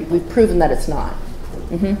 but we've proven that it's not.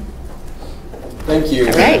 Mm-hmm. Thank you.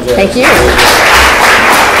 All right, thank you.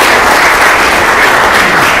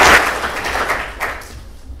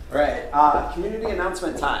 All right, community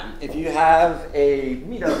announcement time. If you have a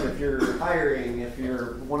meetup, if you're hiring, if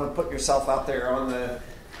you want to put yourself out there on the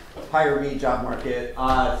hire me job market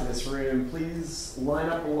to this room, please line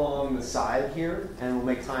up along the side here, and we'll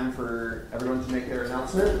make time for everyone to make their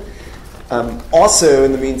announcement. Also,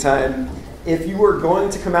 in the meantime, if you were going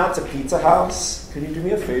to come out to Pizza House, could you do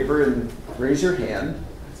me a favor and raise your hand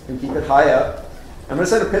and keep it high up? I'm going to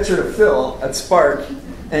send a picture to Phil at Spark,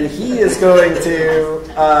 and he is going to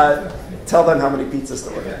tell them how many pizzas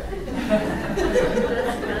to order.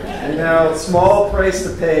 You know, small price to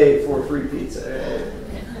pay for free pizza.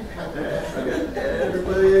 Okay,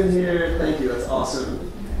 everybody in here, thank you, that's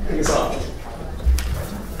awesome. Kick us off.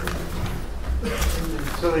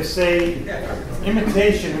 So they say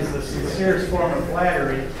imitation is the sincerest form of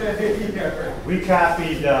flattery. We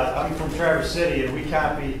copied, I'm from Traverse City, and we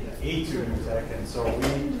copied A2NewTech, and so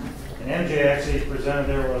and MJ actually presented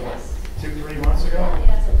there, 2-3 months ago?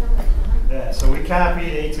 Yeah, so we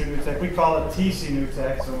copied A2NewTech. We call it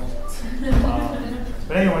TC-NewTech. So,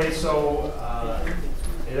 but anyway, so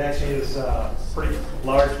it actually is a pretty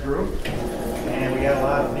large group, and we got a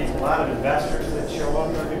lot of people, a lot of investors that show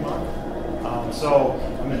up every month. So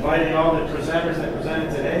I'm inviting all the presenters that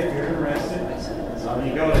presented today, if you're interested.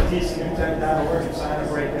 You go to tcnewtech.org and sign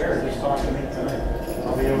up right there, or just talk to me tonight.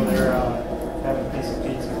 I'll be over there having a piece of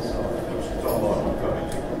pizza. So.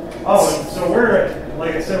 Oh, and so we're,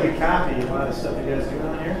 like I said, we copy a lot of stuff you guys do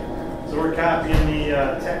on here. So we're copying the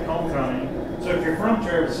Tech Homecoming. So if you're from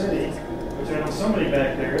Traverse City, which I know somebody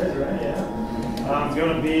back there is, right? Yeah. I'm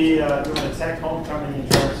going to be doing a Tech Homecoming in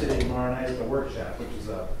Traverse City tomorrow night at the workshop, which is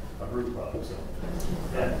a group club. So,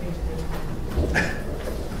 yeah.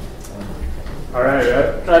 All right,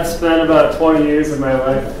 I've spent about 20 years of my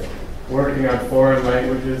life working on foreign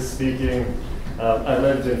languages, speaking. I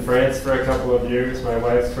lived in France for a couple of years. My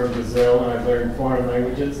wife's from Brazil, and I learned foreign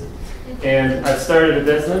languages. And I've started a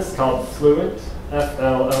business called Fluent,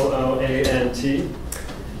 F-L-O-O-A-N-T.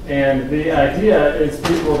 And the idea is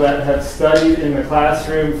people that have studied in the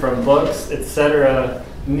classroom from books, etc.,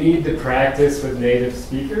 need to practice with native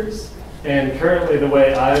speakers. And currently the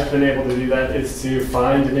way I've been able to do that is to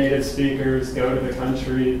find native speakers, go to the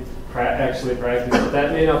country, actually practice. But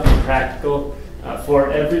that may not be practical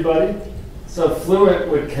for everybody. So Fluent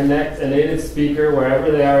would connect a native speaker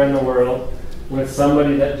wherever they are in the world with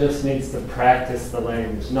somebody that just needs to practice the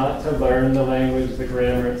language, not to learn the language, the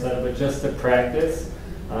grammar, etc., but just to practice.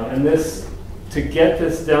 And to get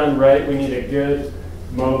this done right, we need a good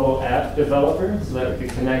mobile app developer so that we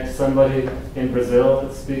can connect somebody in Brazil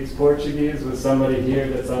that speaks Portuguese with somebody here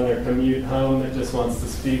that's on their commute home that just wants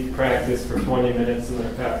to practice for 20 minutes in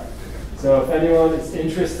their car. So if anyone is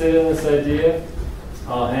interested in this idea,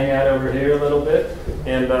 I'll hang out over here a little bit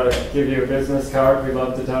and give you a business card. We'd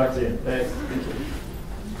love to talk to you. Thanks.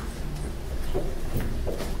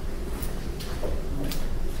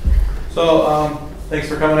 So thanks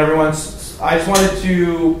for coming, everyone. I just wanted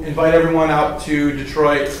to invite everyone out to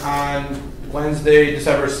Detroit on Wednesday,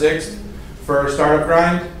 December 6th for Startup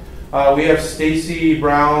Grind. We have Stacy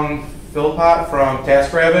Brown, Philpott from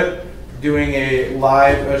TaskRabbit doing a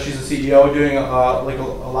live. She's the CEO doing like a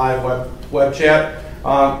live web chat.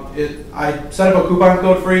 I set up a coupon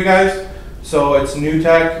code for you guys. So it's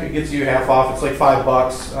NewTech. It gets you half off. It's like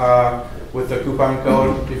 $5 with the coupon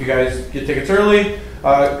code if you guys get tickets early.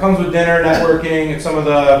 It comes with dinner, networking, and some of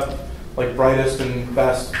the like brightest and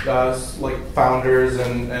best like founders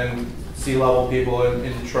and C-level people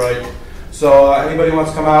in Detroit. So anybody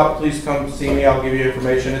wants to come out, please come see me. I'll give you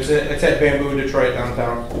information. It's at Bamboo, Detroit,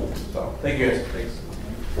 downtown. So thank you guys. Thanks.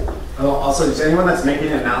 Also, just anyone that's making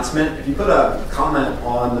an announcement, if you put a comment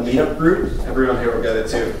on the meetup group, everyone here will get it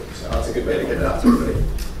too. So that's a good way to get it out to everybody.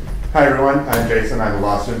 Hi everyone, I'm Jason. I'm a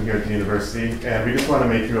law student here at the university, and we just want to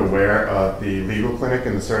make you aware of the legal clinic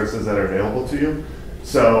and the services that are available to you.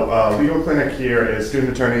 So legal clinic here is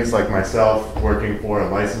student attorneys like myself working for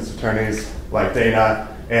licensed attorneys like Dana,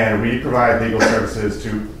 and we provide legal services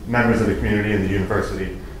to members of the community in the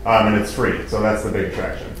university. And it's free, so that's the big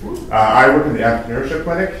attraction. I work in the entrepreneurship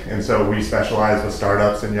clinic, and so we specialize with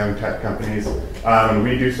startups and young tech companies. And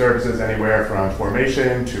we do services anywhere from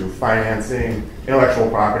formation to financing, intellectual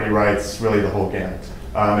property rights, really the whole gamut.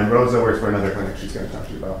 And Rosa works for another clinic she's going to talk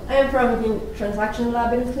to you about. I am from the Transaction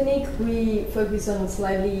Lab and Clinic. We focus on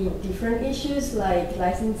slightly different issues like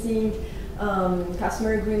licensing,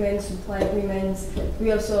 customer agreements, supply agreements.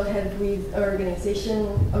 We also help with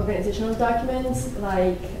organizational documents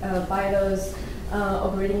like bylaws,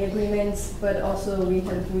 operating agreements, but also we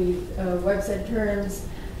help with website terms.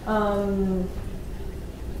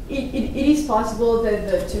 It is possible that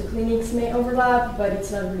the two clinics may overlap, but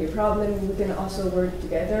it's not really a problem. We can also work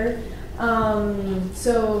together.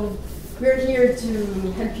 So we're here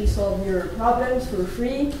to help you solve your problems for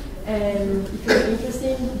free. And if you're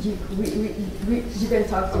interested, you can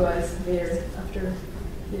talk to us there after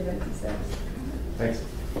the event is done. Thanks.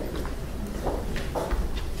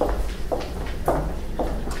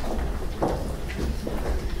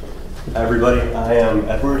 Hi everybody, I am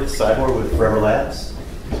Edward Cybor with Forever Labs,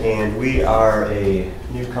 and we are a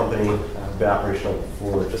new company. We've been operational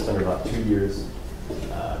for just under about 2 years,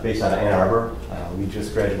 based out of Ann Arbor. We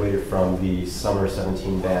just graduated from the summer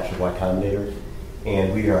 17 batch of Y Combinator,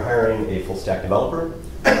 and we are hiring a full stack developer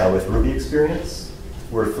with Ruby experience.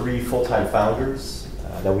 We're 3 full-time founders.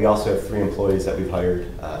 Then we also have 3 employees that we've hired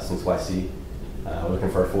since YC,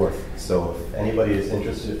 looking for a 4th. So if anybody is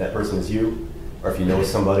interested, if that person is you, or if you know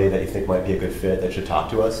somebody that you think might be a good fit that should talk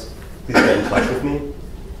to us, please get in touch with me.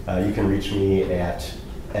 You can reach me at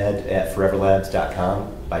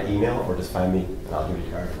ed@foreverlabs.com by email, or just find me and I'll give you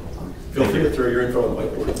a card. Feel free to throw your info on the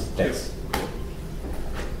whiteboard. Thanks.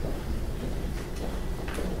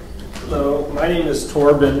 Hello, my name is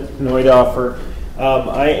Torben Neudoffer.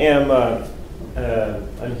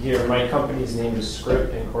 I'm here. My company's name is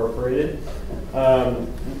Script Incorporated.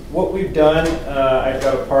 What we've done, I've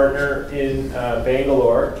got a partner in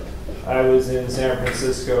Bangalore. I was in San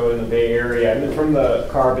Francisco in the Bay Area. I'm from the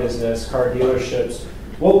car business, car dealerships.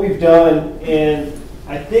 What we've done, and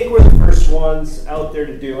I think we're the first ones out there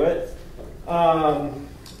to do it,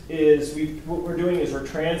 what we're doing is we're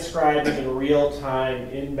transcribing in real time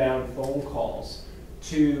inbound phone calls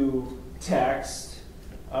to text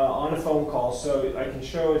on a phone call. So I can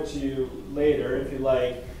show it to you later if you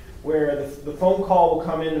like, where the phone call will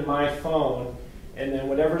come into my phone, and then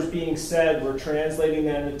whatever's being said, we're translating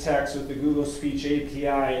that into text with the Google Speech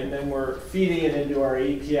API, and then we're feeding it into our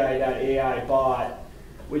API.ai bot,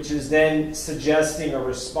 which is then suggesting a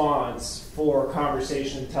response for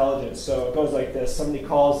conversation intelligence. So it goes like this. Somebody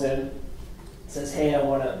calls in, says, hey, I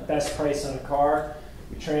want a best price on a car.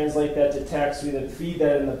 We translate that to text. We then feed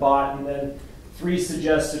that in the bot, and then 3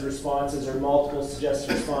 suggested responses or multiple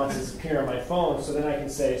suggested responses appear on my phone. So then I can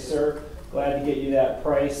say, sir, glad to get you that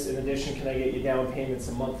price. In addition, can I get you down payments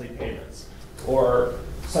and monthly payments? Or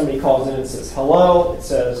somebody calls in and says, hello. It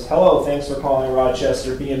says, hello, thanks for calling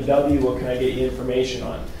Rochester BMW. What can I get you information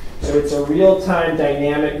on? So it's a real-time,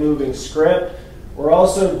 dynamic, moving script. We're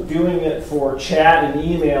also doing it for chat and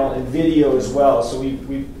email and video as well. So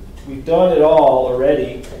we've done it all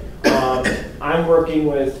already. I'm working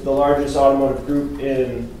with the largest automotive group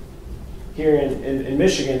here in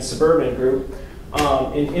Michigan, Suburban Group,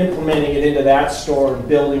 in implementing it into that store and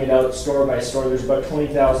building it out store by store. There's about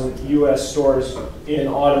 20,000 U.S. stores in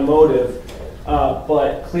automotive,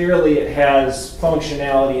 but clearly it has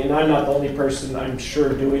functionality, and I'm not the only person, I'm sure,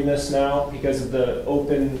 doing this now because of the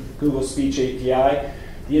open Google Speech API.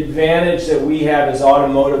 The advantage that we have is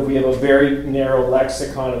automotive. We have a very narrow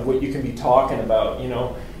lexicon of what you can be talking about. You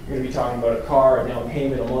know, you're going to be talking about a car, a down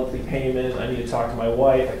payment, a monthly payment. I need to talk to my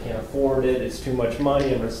wife. I can't afford it. It's too much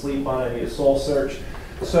money. I'm going to sleep on it. I need a soul search.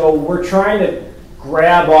 So we're trying to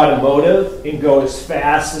grab automotive and go as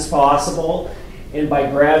fast as possible. And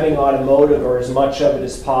by grabbing automotive, or as much of it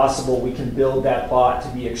as possible, we can build that bot to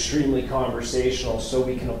be extremely conversational, so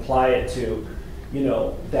we can apply it to,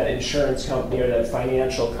 that insurance company or that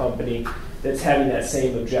financial company that's having that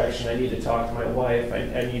same objection. I need to talk to my wife.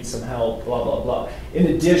 I need some help. Blah blah blah. In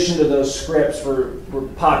addition to those scripts, we're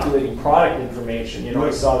populating product information. I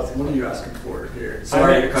saw. What are you asking for here?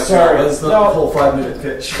 Sorry to cut sorry. you off. That's not No. the whole 5-minute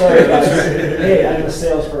pitch. Sorry, guys. Hey, I'm a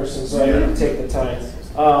salesperson, so I need to take the time.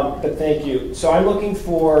 But thank you. So I'm looking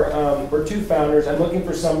for, we're two founders. I'm looking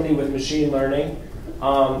for somebody with machine learning,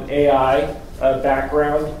 AI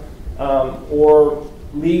background, or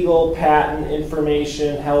legal, patent,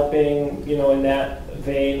 information, helping, in that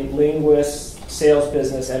vein, linguist, sales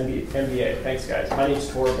business, MBA. Thanks, guys. My name's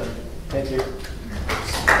Torben. Thank you.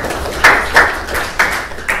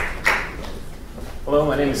 Hello,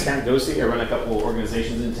 my name is Ken Gosey. I run a couple of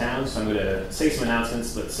organizations in town, so I'm going to say some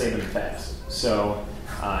announcements, but say them fast. So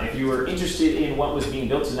if you were interested in what was being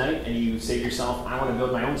built tonight and you say to yourself, I want to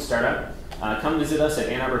build my own startup, come visit us at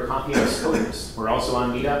Ann Arbor Coffee and Coders. We're also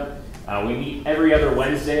on Meetup. We meet every other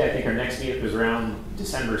Wednesday. I think our next meetup is around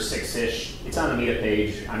December 6-ish. It's on the Meetup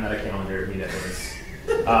page. I'm not a calendar. Meetup is.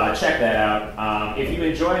 Check that out. If you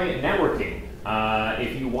enjoy networking,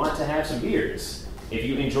 if you want to have some beers, if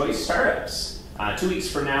you enjoy startups, 2 weeks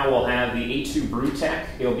from now we'll have the A2NewTech.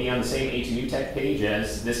 It'll be on the same A2NewTech page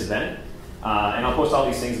as this event. And I'll post all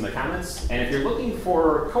these things in the comments. And if you're looking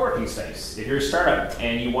for co-working space, if you're a startup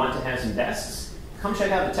and you want to have some desks, come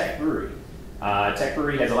check out the Tech Brewery. Tech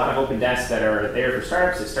Brewery has a lot of open desks that are there for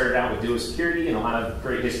startups. It started out with dual security, and a lot of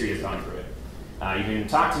great history has gone through it. You can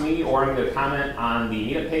talk to me, or I'm going to comment on the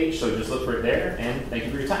meetup page, so just look for it there, and thank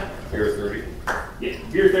you for your time. Beer 30. Yeah,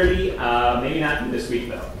 Beer 30, maybe not this week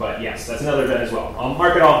though, but yes, that's another event as well. I'll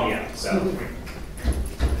mark it all meetup, so.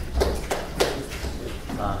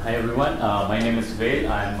 Hi everyone, my name is Rayle.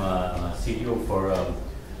 I'm CTO for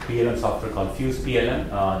PLM software called Fuse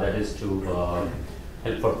PLM, that is to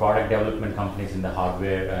help for product development companies in the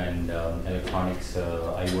hardware and electronics,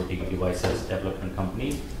 IoT devices development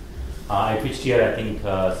companies. I pitched here I think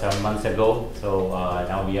 7 months ago, so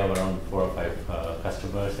now we have around 4 or 5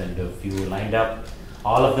 customers and a few lined up.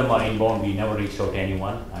 All of them are inbound. We never reached out to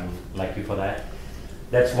anyone. I'm lucky for that.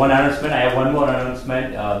 That's one announcement. I have one more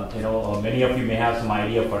announcement. Many of you may have some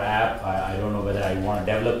idea for app. I don't know whether I want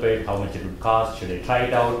to develop it, how much it would cost, should I try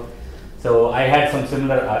it out. So I had some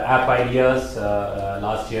similar app ideas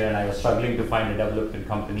last year, and I was struggling to find a development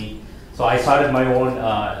company. So I started my own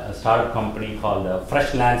startup company called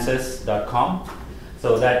freshlances.com.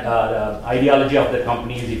 So that the ideology of the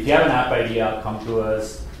company is, if you have an app idea, come to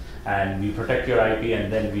us, and we protect your IP,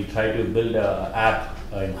 and then we try to build an app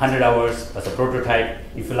in 100 hours as a prototype.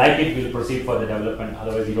 If you like it, we'll proceed for the development.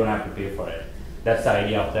 Otherwise, you don't have to pay for it. That's the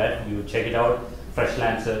idea of that. You check it out,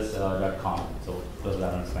 freshlances.com. So those are the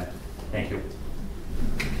announcements. Thank you.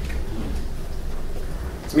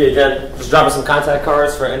 It's me again. Just dropping some contact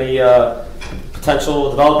cards for any potential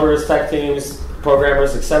developers, tech teams,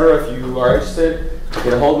 programmers, etc. If you are interested,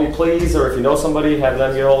 get a hold of me, please. Or if you know somebody, have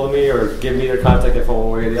them get a hold of me, or give me their contact info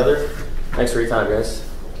one way or the other. Thanks for your time, guys.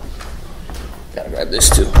 Gotta grab this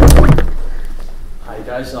too. Hi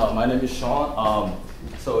guys, my name is Sean.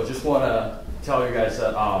 So just want to tell you guys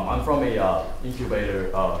that I'm from a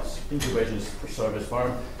incubation service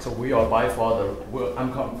firm. So we are by far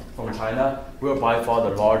I'm from China. We are by far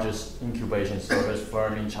the largest incubation service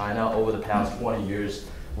firm in China. Over the past 20 years,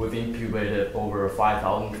 we've incubated over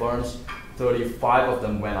 5,000 firms. 35 of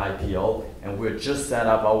them went IPO, and we just set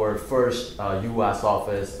up our first US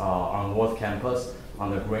office on North Campus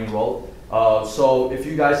on the Green Road. So if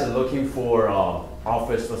you guys are looking for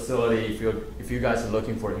office facility, if you guys are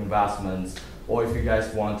looking for investments, or if you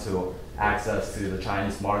guys want to access to the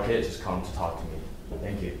Chinese market, just come to talk to me.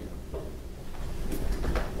 Thank you.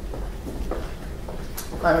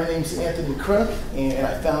 Hi, my name is Anthony Crook, and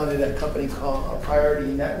I founded a company called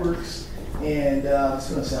Priority Networks, and it's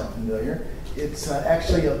going to sound familiar. It's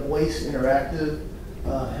actually a voice interactive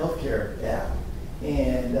healthcare app,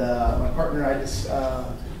 and my partner and I just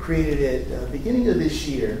created it beginning of this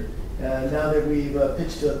year. Now that we've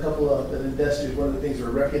pitched to a couple of investors, one of the things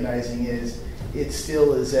we're recognizing is it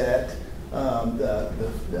still is at the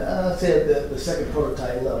second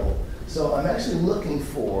prototype level. So I'm actually looking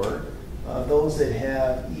for those that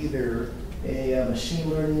have either a machine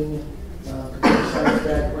learning, computer science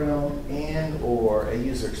background, and or a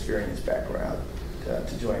user experience background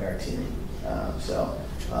to join our team. So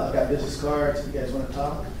I've got business cards if you guys want to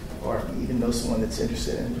talk, or if you even know someone that's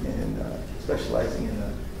interested in specializing in the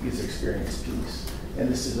user experience piece. And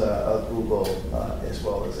this is a Google as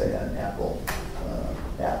well as an Apple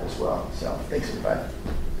app as well. So thanks, everybody.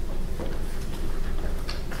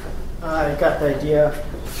 I got the idea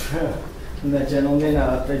from that gentleman.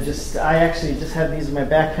 I actually just have these in my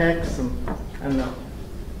backpack. Some, I don't know,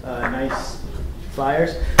 nice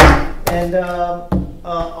flyers. And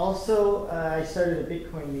also, I started a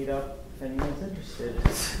Bitcoin meetup. If anyone's interested.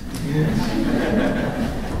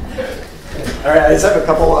 All right, I just have a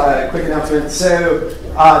couple quick announcements. So,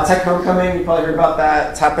 Tech Homecoming, you probably heard about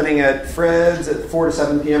that. It's happening at Fred's at 4 to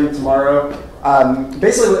 7 p.m. tomorrow.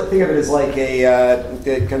 Basically, think of it as like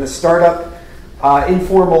a kind of startup,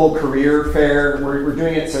 informal career fair. We're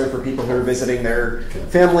doing it so for people who are visiting their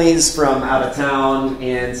families from out of town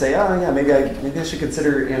and say, oh yeah, maybe I should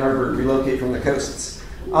consider Ann Arbor, relocate from the coasts.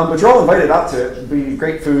 But you're all invited out to it. It'll be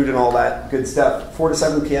great food and all that good stuff. 4 to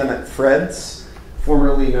 7 p.m. at Fred's,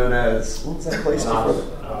 formerly known as, what was that place?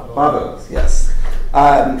 Babo's, yes.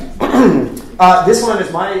 This one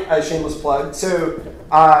is my shameless plug. So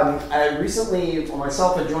I recently,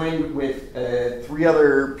 myself, I joined with 3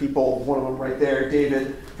 other people, one of them right there,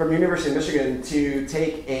 David, from University of Michigan, to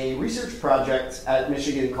take a research project at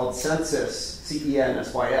Michigan called Census,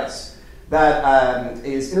 C-E-N-S-Y-S. That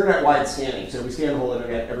is internet-wide scanning. So we scan the whole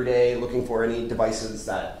internet every day looking for any devices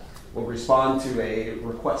that will respond to a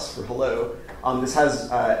request for hello. This has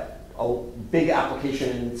a big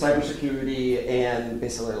application in cybersecurity and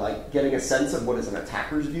basically like getting a sense of what is an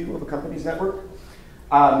attacker's view of a company's network.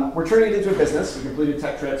 We're turning it into a business. We completed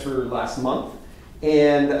tech transfer last month.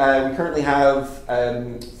 And we currently have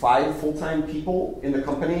 5 full-time people in the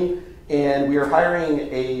company. And we are hiring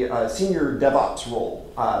a senior DevOps role.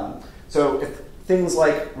 So if things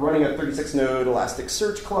like running a 36-node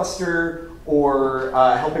Elasticsearch cluster or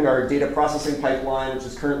helping our data processing pipeline, which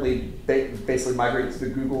is currently basically migrated to the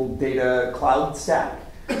Google Data Cloud stack,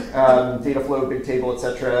 Dataflow, Bigtable,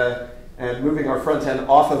 etc., and moving our front end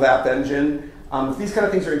off of App Engine. If these kind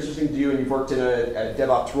of things are interesting to you and you've worked in a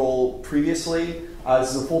DevOps role previously,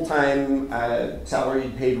 this is a full-time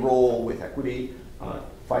salary paid role with equity.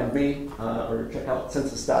 Find me or check out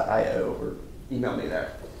census.io or email me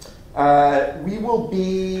there. We will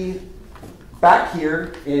be back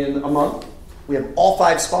here in a month. We have all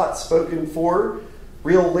 5 spots spoken for.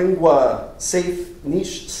 Real Lingua, Safe,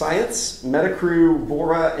 Niche Science, Metacrew,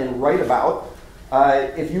 Vora, and Write About.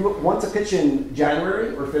 If you want to pitch in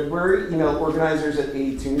January or February, email organizers at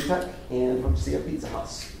A2NewTech and hope to see you at Pizza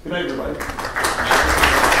House. Good night, everybody.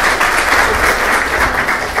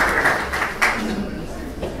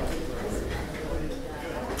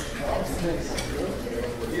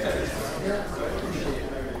 Yeah.